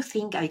 do you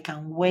think I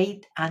can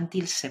wait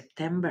until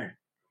September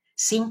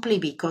simply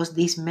because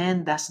this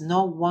man does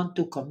not want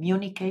to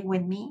communicate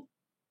with me?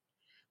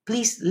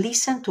 Please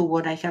listen to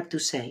what I have to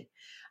say.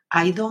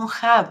 I don't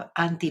have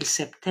until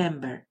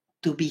September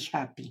to be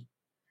happy.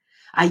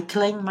 I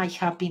claim my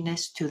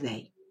happiness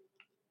today.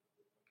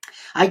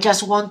 I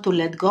just want to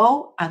let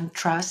go and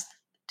trust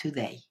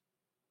today.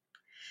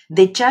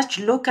 The judge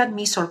looked at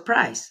me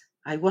surprised.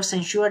 I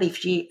wasn't sure if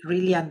she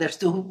really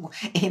understood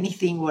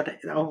anything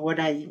of what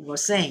I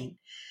was saying.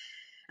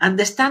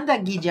 Understand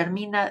that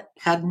Guillermina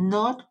had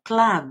not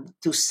planned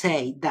to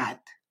say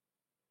that.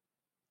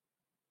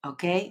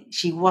 Okay?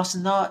 She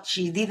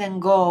didn't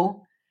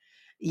go,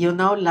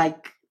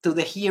 like to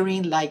the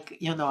hearing, like,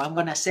 I'm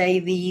going to say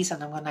this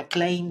and I'm going to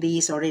claim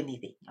this or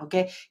anything.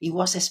 Okay? It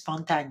was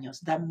spontaneous.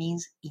 That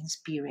means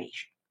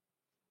inspiration.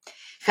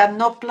 Had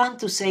no plan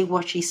to say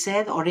what she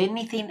said or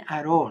anything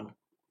at all.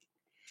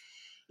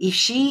 If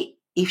she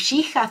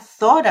had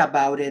thought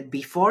about it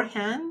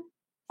beforehand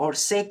or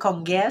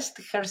second-guessed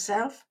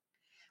herself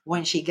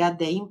when she got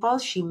the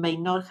impulse, she may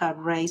not have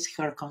raised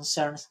her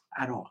concerns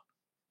at all.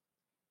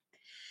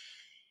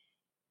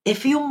 A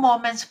few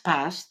moments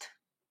passed,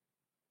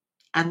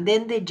 and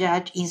then the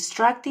judge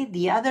instructed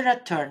the other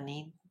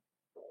attorney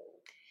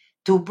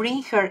to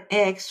bring her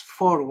ex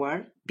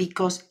forward,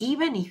 because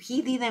even if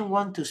he didn't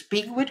want to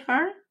speak with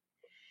her,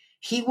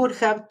 he would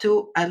have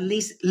to at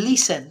least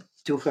listen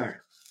to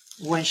her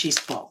when she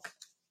spoke.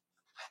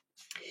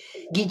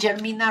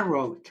 Guillermina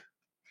wrote,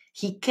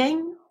 he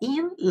came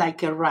in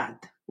like a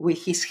rat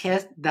with his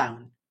head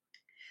down.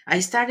 I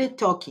started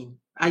talking.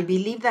 I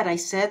believe that I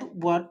said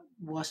what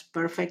was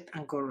perfect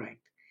and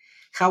correct.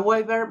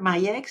 However, my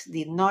ex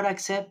did not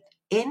accept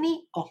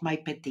any of my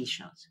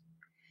petitions.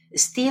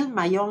 Still,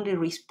 my only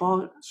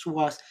response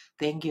was,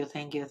 thank you,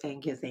 thank you,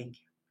 thank you, thank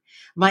you.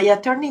 My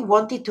attorney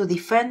wanted to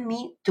defend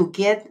me to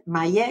get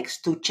my ex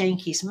to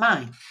change his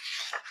mind.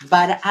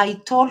 But I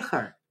told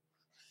her,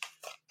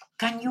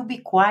 can you be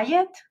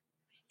quiet?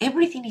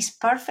 Everything is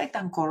perfect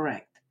and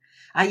correct.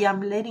 I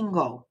am letting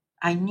go.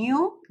 I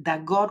knew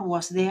that God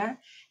was there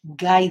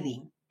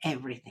guiding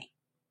everything.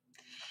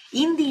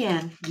 In the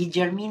end,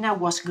 Guillermina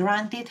was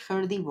granted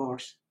her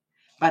divorce,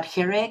 but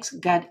her ex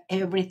got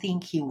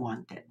everything he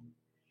wanted.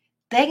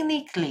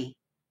 Technically,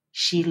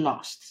 she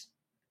lost.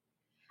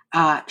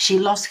 She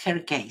lost her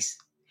case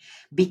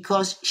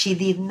because she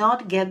did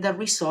not get the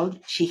result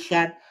she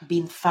had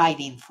been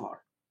fighting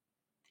for.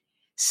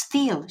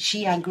 Still,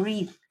 she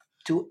agreed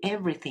to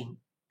everything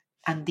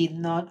and did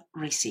not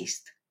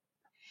resist.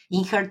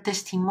 In her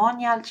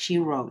testimonial, she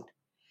wrote,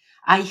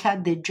 I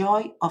had the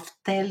joy of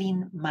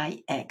telling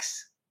my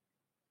ex,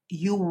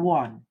 you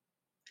won.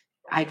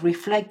 I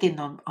reflected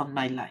on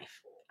my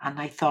life and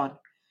I thought,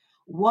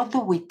 what do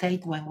we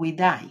take when we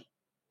die?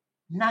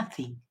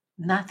 Nothing,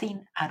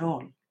 nothing at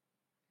all.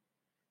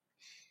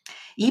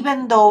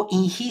 Even though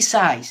in his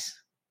eyes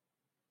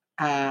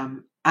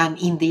and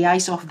in the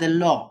eyes of the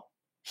law,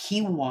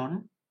 he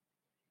won,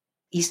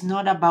 it's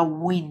not about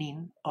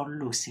winning or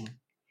losing.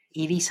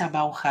 It is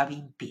about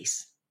having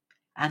peace.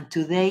 And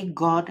today,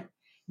 God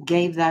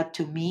gave that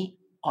to me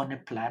on a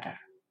platter.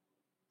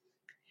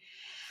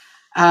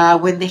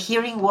 When the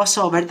hearing was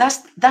over,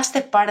 that's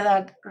the part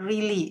that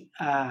really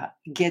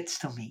gets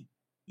to me.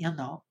 You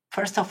know,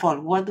 first of all,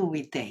 what do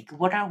we take?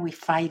 What are we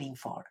fighting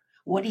for?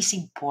 What is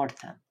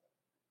important?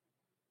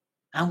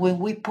 And when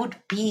we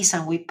put peace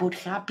and we put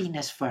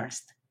happiness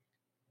first,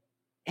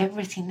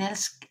 everything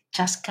else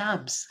just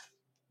comes.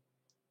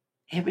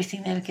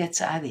 Everything else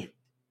gets added.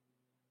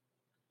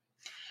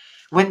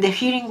 When the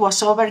hearing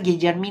was over,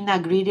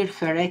 Guillermina greeted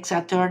her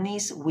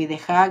ex-attorneys with a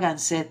hug and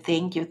said,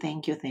 thank you,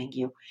 thank you, thank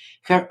you.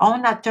 Her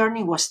own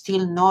attorney was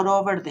still not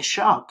over the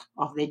shock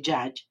of the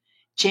judge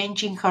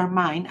changing her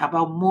mind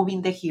about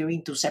moving the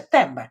hearing to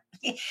September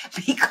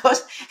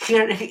because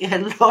her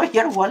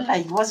lawyer was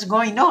like, what's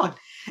going on?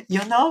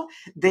 You know,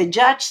 the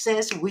judge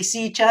says we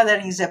see each other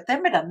in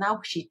September, and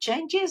now she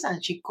changes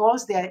and she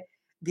calls the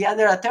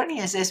other attorney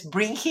and says,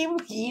 bring him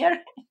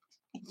here,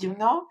 you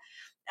know,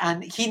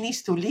 and he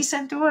needs to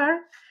listen to her.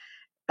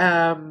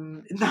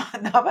 No,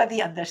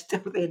 nobody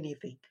understood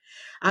anything.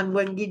 And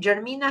when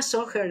Guillermina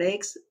saw her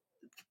ex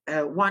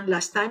one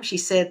last time, she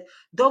said,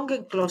 don't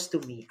get close to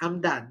me. I'm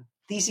done.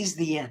 This is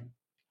the end.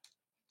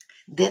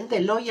 Then the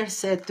lawyer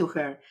said to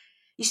her,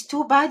 it's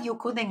too bad you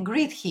couldn't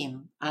greet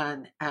him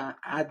and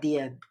at the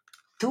end.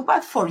 Too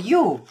bad for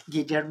you,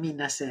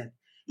 Guillermina said.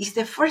 It's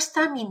the first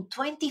time in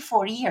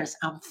 24 years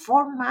and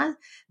 4 months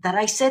that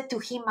I said to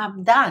him,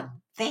 I'm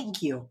done.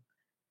 Thank you.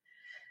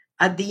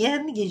 At the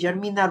end,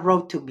 Guillermina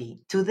wrote to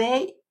me,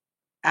 today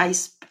I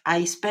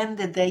spend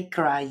the day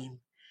crying,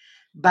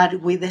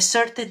 but with the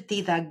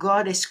certainty that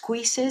God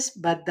squeezes,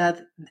 but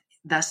that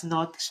does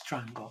not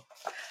strangle.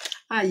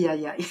 Ay,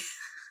 ay, ay.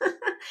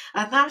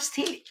 And I'm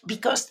still,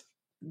 because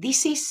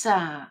this is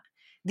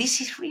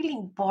really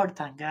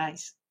important,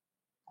 guys.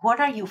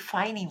 What are you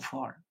fighting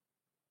for?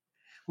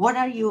 What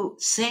are you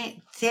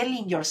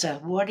telling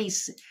yourself? What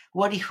is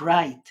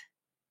right?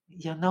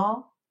 You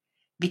know,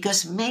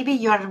 because maybe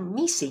you are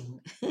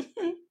missing.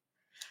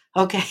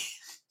 Okay,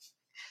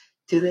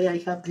 today I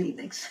have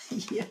Kleenex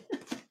here.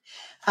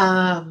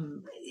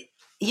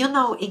 You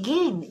know,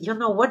 again, you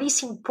know, what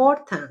is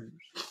important?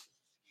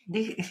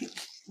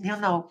 You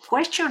know,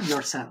 question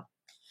yourself.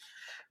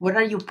 What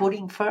are you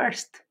putting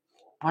first?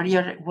 What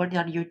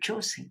are you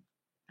choosing?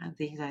 And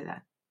things like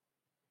that.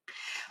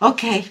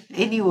 Okay,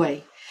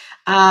 anyway,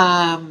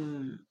 I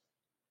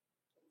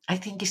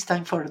think it's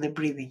time for the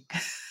breathing.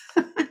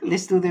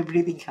 Let's do the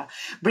breathing high.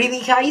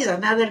 Breathing high is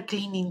another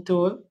cleaning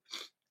tool.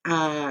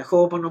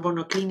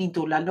 Ho'oponopono cleaning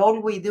tool. And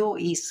all we do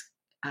is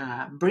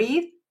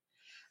breathe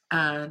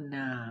and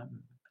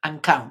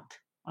count.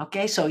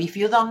 Okay, so if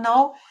you don't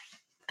know,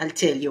 I'll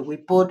tell you. We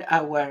put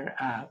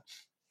our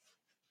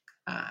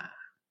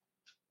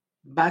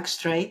back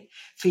straight,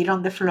 feet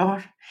on the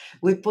floor.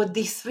 We put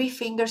these three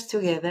fingers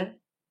together,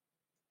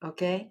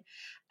 okay,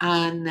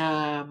 and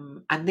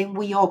then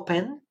we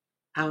open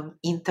and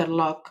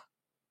interlock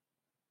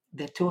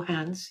the two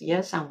hands,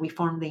 yes, and we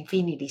form the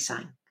infinity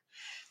sign.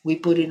 We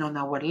put it on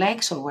our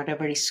legs or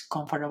whatever is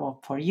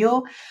comfortable for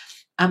you,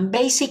 and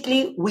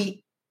basically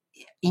we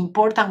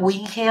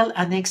inhale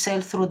and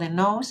exhale through the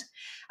nose,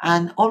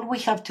 and all we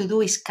have to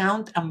do is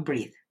count and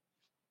breathe.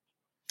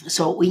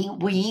 So we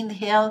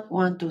inhale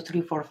 1, 2,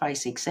 3, 4, 5,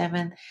 6,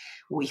 7.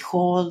 We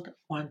hold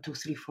 1, 2,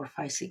 3, 4,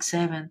 5, 6,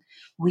 7.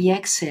 We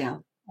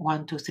exhale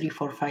 1, 2, 3,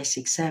 4, 5,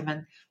 6,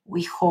 7.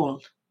 We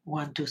hold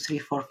 1, 2, 3,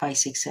 4, 5,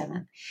 6,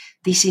 7.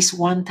 This is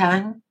one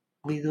time.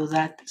 We do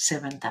that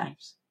 7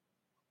 times.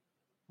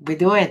 We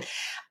do it.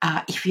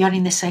 If you are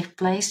in a safe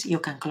place, you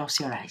can close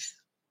your eyes.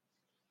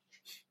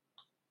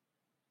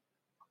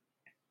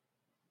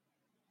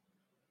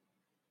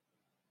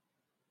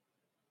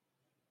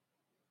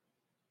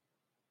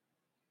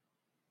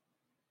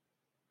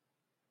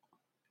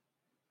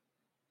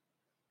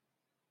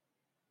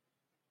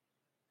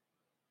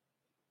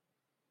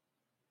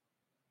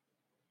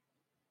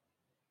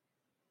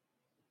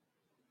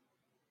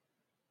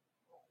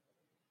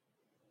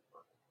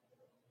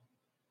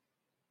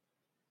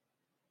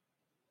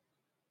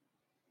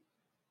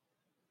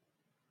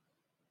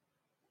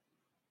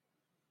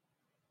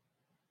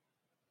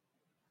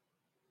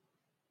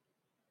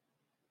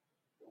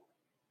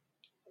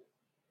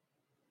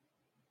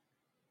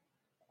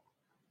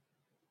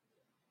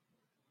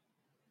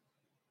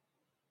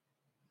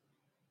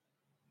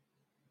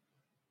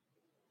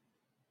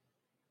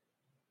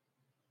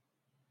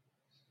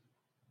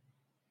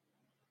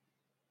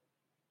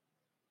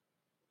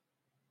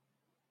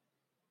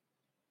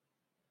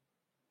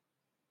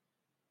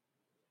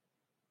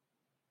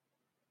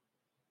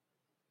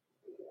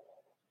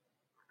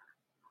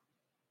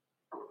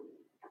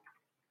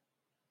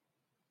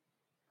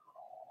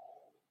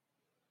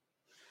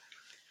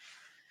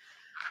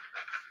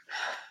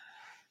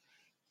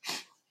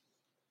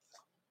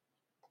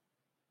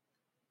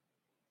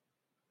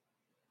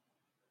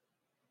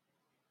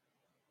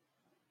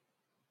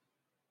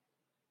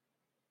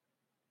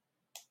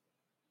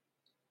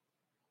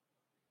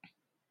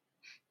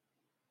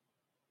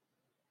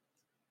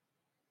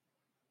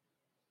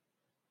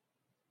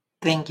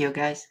 Thank you,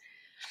 guys.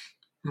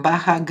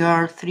 Baja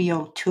Girl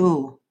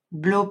 302.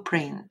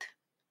 Blueprint.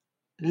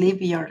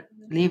 Live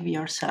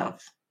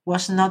yourself.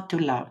 What's not to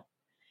love?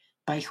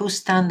 By whose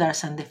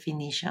standards and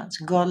definitions?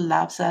 God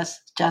loves us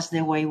just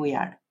the way we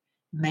are.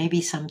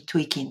 Maybe some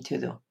tweaking to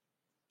do.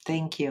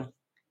 Thank you.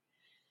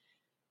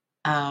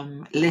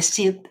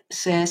 Lesit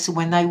says,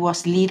 when I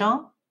was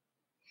little,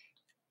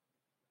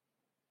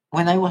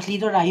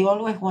 I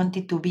always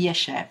wanted to be a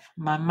chef.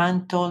 My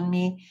mom told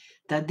me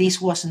that this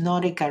was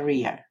not a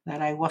career,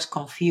 that I was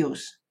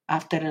confused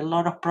after a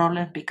lot of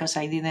problems because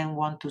I didn't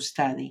want to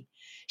study.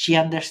 She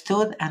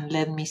understood and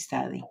let me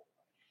study.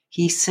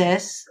 He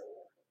says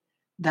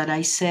that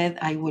I said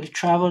I will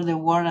travel the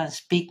world and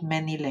speak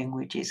many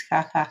languages.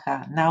 Ha ha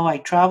ha. Now I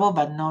travel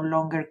but no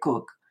longer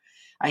cook.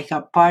 I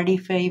have party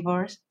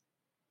favors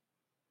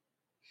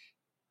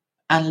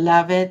and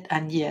love it.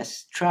 And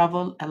yes,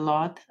 travel a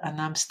lot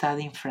and I'm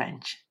studying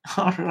French.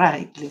 All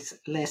right,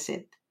 let's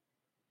it.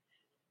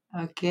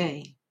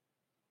 Okay.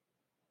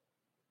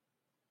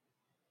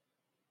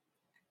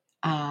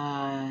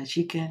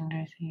 She can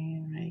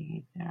receive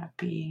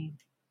radiotherapy.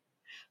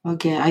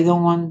 Okay, I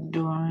don't want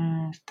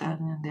to start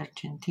in the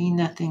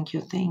Argentina. Thank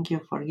you.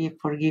 Forgive,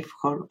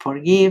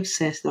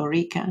 says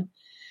Dorica.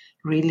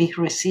 Really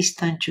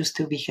resistant, choose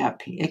to be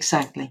happy.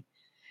 Exactly.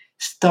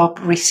 Stop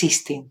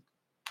resisting.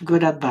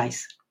 Good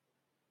advice.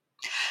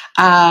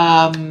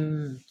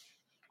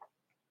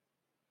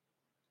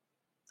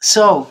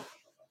 So,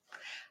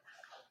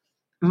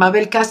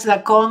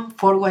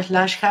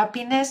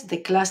 mabelcast.com/happiness, the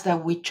class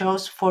that we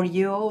chose for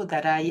you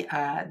that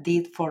I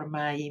did for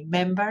my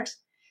members.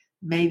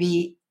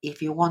 Maybe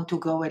if you want to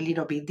go a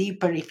little bit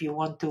deeper, if you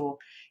want to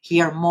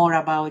hear more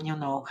about,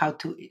 how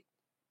to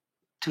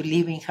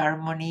live in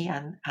harmony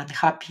and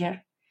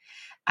happier.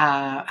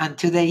 And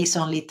today is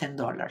only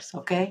 $10.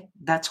 Okay,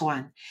 that's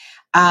one.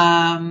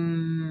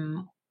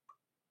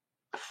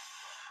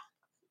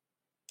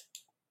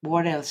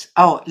 What else?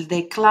 Oh,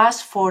 the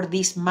class for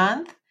this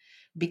month,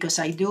 because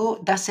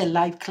that's a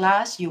live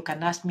class. You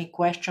can ask me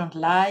questions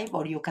live,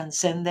 or you can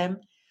send them,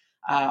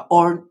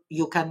 or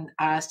you can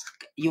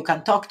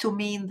talk to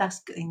me in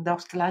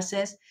those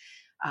classes.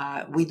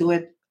 We do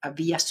it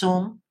via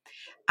Zoom.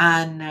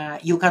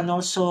 And you can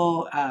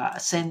also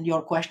send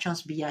your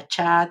questions via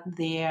chat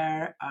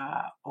there,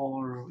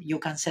 or you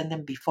can send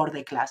them before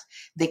the class.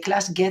 The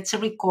class gets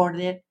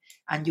recorded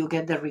and you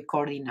get the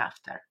recording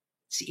after.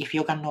 If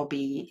you cannot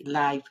be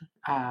live,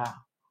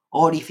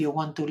 or if you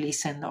want to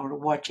listen or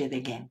watch it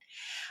again.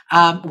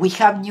 We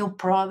have new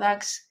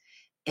products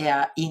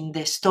in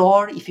the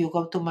store. If you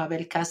go to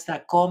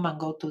mabelcast.com and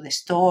go to the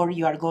store,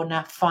 you are going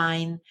to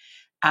find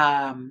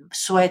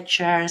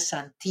sweatshirts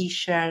and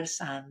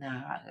t-shirts and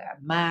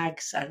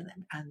mugs and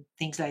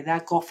things like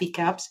that, coffee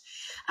cups,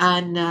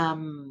 and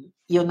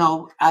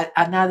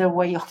another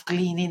way of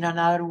cleaning,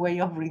 another way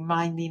of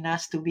reminding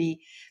us to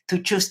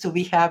choose to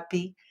be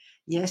happy.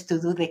 Yes, to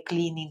do the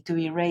cleaning, to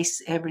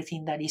erase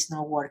everything that is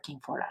not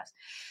working for us.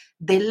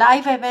 The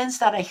live events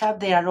that I have,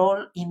 they are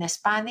all in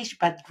Spanish,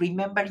 but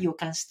remember, you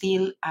can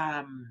still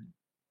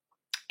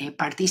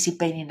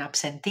participate in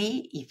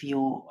absentee if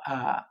you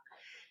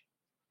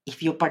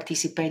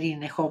participated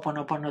in a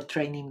Ho'oponopono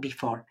training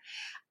before.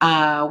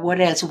 What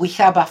else? We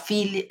have an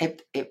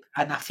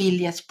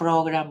affiliates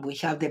program. We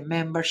have the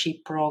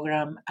membership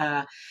program.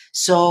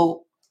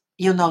 So,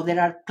 there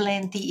are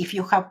plenty. If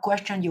you have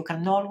questions, you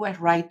can always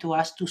write to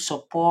us to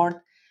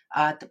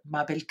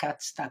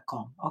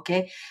support@mabelcats.com.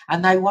 Okay.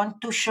 And I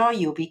want to show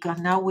you, because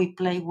now we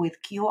play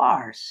with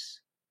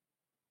QRs.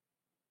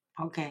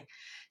 Okay.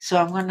 So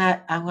I'm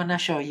gonna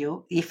show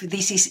you if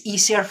this is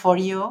easier for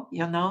you,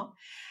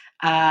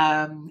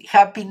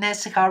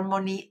 happiness,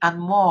 harmony, and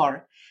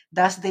more.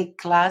 That's the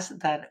class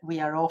that we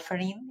are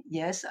offering,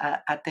 yes,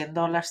 at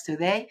 $10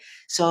 today.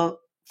 So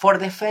for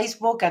the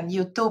Facebook and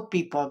YouTube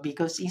people,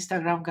 because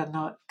Instagram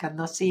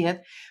cannot see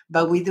it,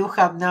 but we do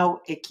have now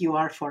a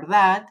QR for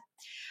that.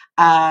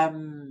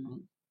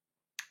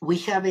 We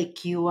have a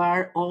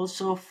QR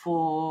also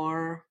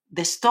for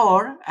the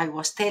store. I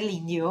was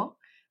telling you,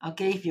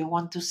 okay, if you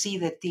want to see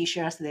the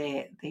t-shirts,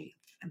 the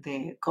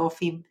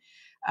coffee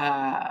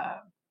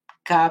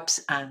cups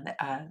and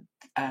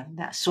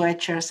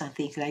sweatshirts and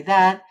things like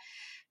that.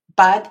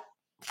 But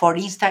for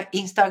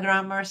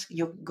Instagrammers,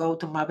 you go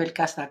to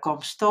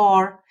mabelcast.com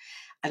store.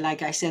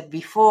 Like I said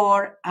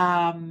before,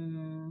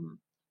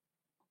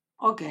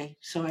 okay,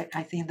 so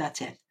I think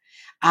that's it.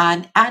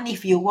 And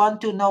if you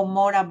want to know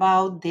more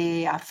about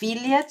the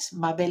affiliates,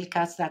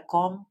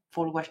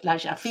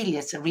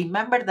 mabelcast.com/affiliates.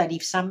 Remember that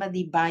if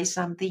somebody buys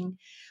something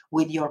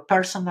with your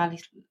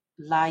personalized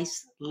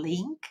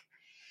link,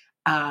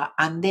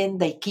 and then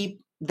they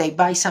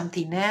buy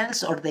something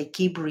else, or they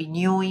keep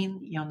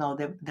renewing,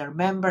 their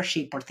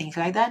membership or things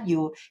like that,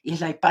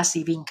 it's like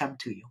passive income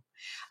to you.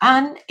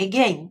 And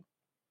again,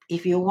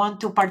 if you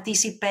want to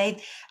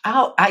participate,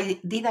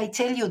 I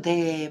tell you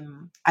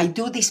I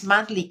do this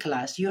monthly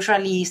class.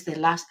 Usually it's the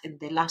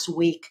last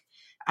week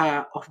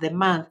of the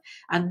month.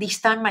 And this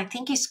time, I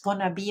think it's going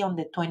to be on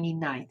the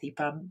 29th, if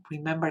I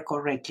remember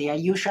correctly. I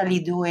usually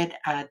do it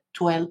at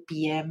 12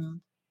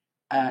 p.m.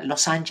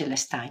 Los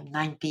Angeles time,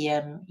 9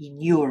 p.m.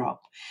 in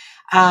Europe.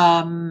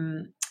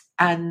 And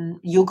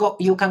you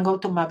can go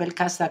to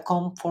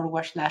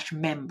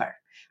mabelkatz.com/member,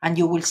 and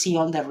you will see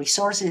all the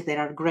resources. There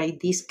are great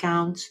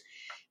discounts,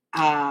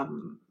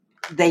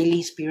 daily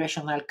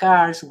inspirational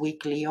cards,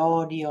 weekly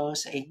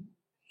audios, a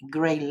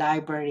great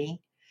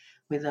library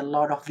with a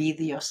lot of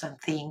videos and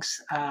things.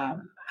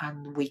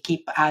 And we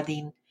keep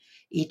adding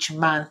each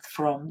month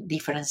from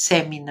different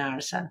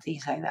seminars and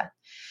things like that,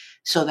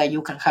 so that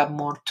you can have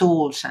more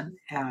tools and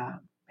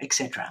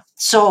etc.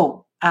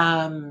 So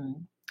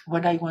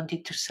what I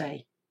wanted to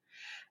say,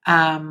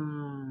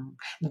 the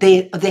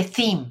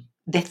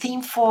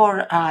theme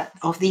for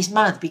of this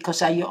month,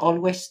 because I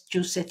always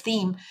choose a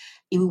theme,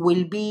 it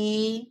will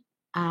be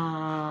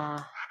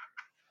how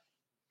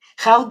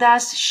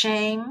does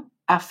shame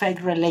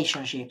affect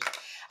relationships?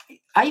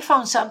 I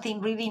found something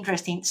really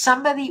interesting.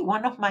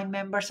 One of my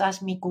members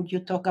asked me, could you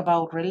talk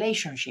about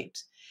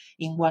relationships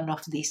in one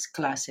of these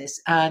classes?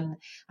 And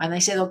I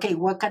said, okay,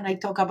 what can I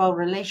talk about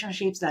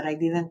relationships that I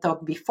didn't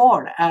talk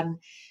before? And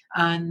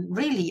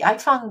really, I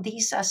found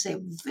this as a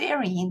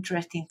very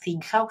interesting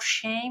thing, how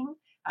shame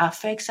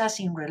affects us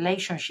in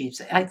relationships.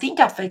 I think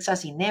affects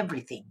us in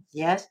everything,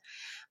 yes?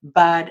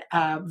 But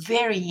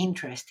very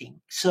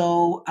interesting.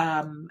 So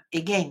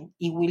again,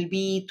 it will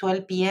be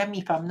 12 p.m.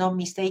 if I'm not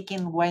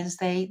mistaken,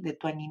 Wednesday the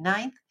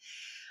 29th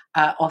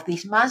of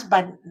this month.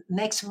 But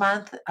next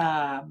month,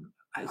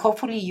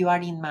 hopefully you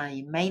are in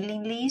my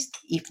mailing list.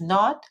 If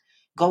not,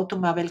 go to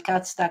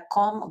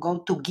mabelkatz.com, go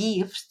to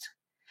gifts,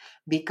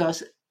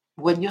 because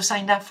when you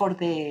sign up for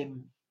the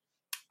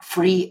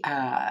free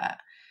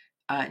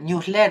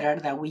newsletter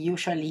that we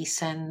usually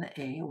send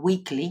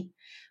weekly,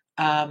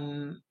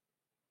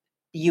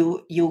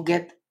 you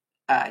get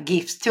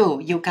gifts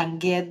too. You can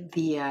get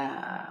the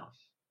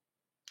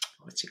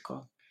what's it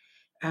called?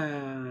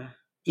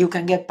 You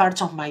can get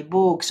parts of my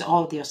books,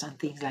 audios, and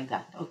things like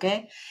that.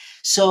 Okay.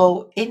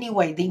 So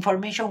anyway, the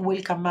information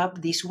will come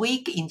up this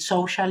week in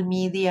social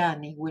media,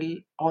 and it will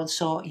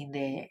also in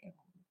the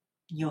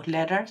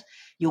newsletters.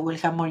 You will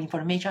have more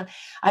information.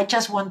 I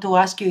just want to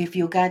ask you, if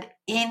you got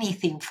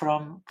anything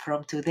from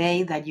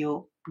today, that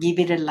you give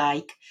it a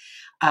like,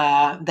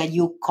 that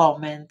you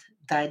comment,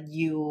 that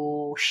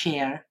you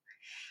share.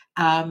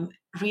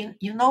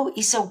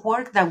 It's a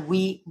work that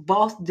we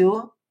both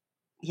do,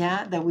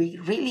 yeah, that we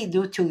really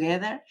do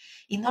together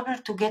in order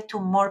to get to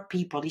more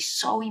people. It's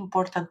so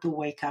important to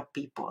wake up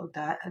people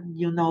that,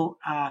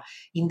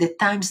 in the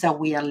times that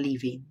we are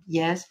living,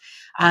 yes.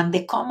 And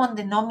the common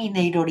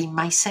denominator in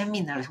my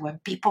seminars, when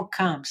people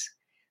comes,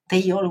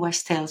 they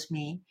always tells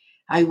me,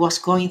 I was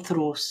going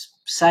through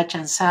such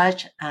and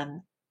such,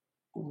 and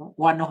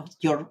one of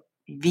your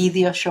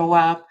videos show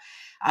up.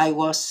 I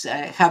was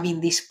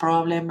having this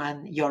problem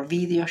and your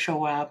video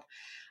show up.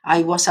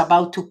 I was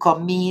about to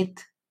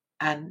commit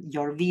and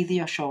your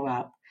video show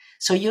up.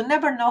 So you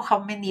never know how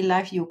many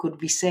lives you could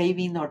be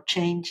saving or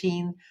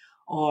changing,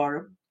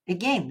 or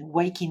again,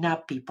 waking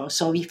up people.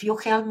 So if you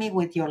help me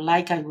with your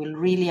like, I will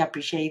really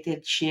appreciate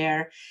it.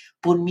 Share,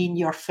 put me in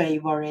your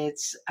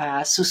favorites,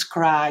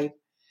 subscribe.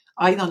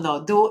 I don't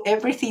know, do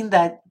everything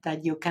that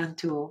you can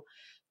to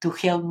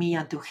help me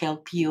and to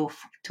help you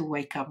to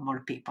wake up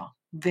more people.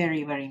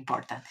 Very, very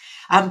important.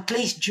 And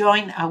please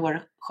join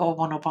our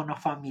Ho'oponopono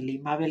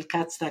family,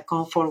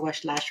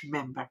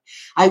 mabelkatz.com/member.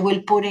 I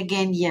will put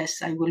again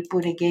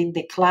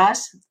the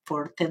class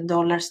for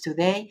 $10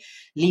 today,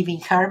 Live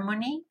in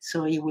Harmony.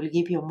 So it will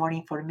give you more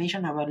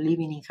information about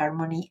living in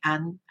harmony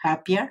and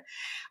happier.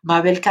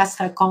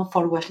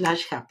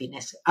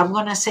 mabelkatz.com/happiness. I'm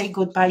going to say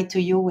goodbye to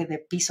you with a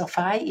piece of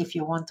eye, if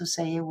you want to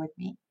say it with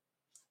me.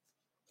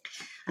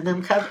 And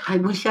I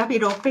will have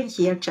it open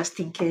here just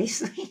in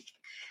case,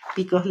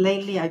 because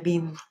lately I've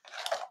been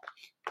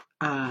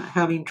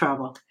having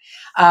trouble.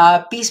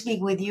 Peace be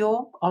with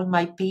you, all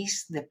my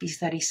peace, the peace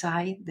that is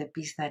I, the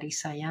peace that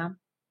is I am,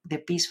 the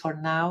peace for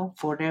now,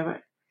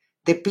 forever,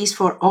 the peace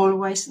for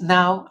always,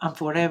 now and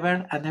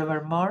forever and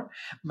evermore.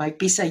 My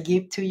peace I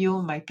give to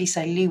you, my peace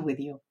I live with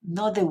you.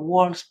 Not the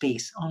world's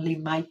peace, only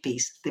my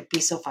peace, the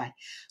peace of I.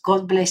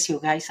 God bless you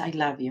guys, I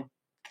love you.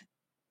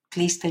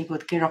 Please take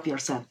good care of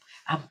yourself,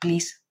 and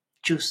please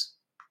choose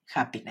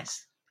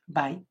happiness.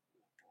 Bye.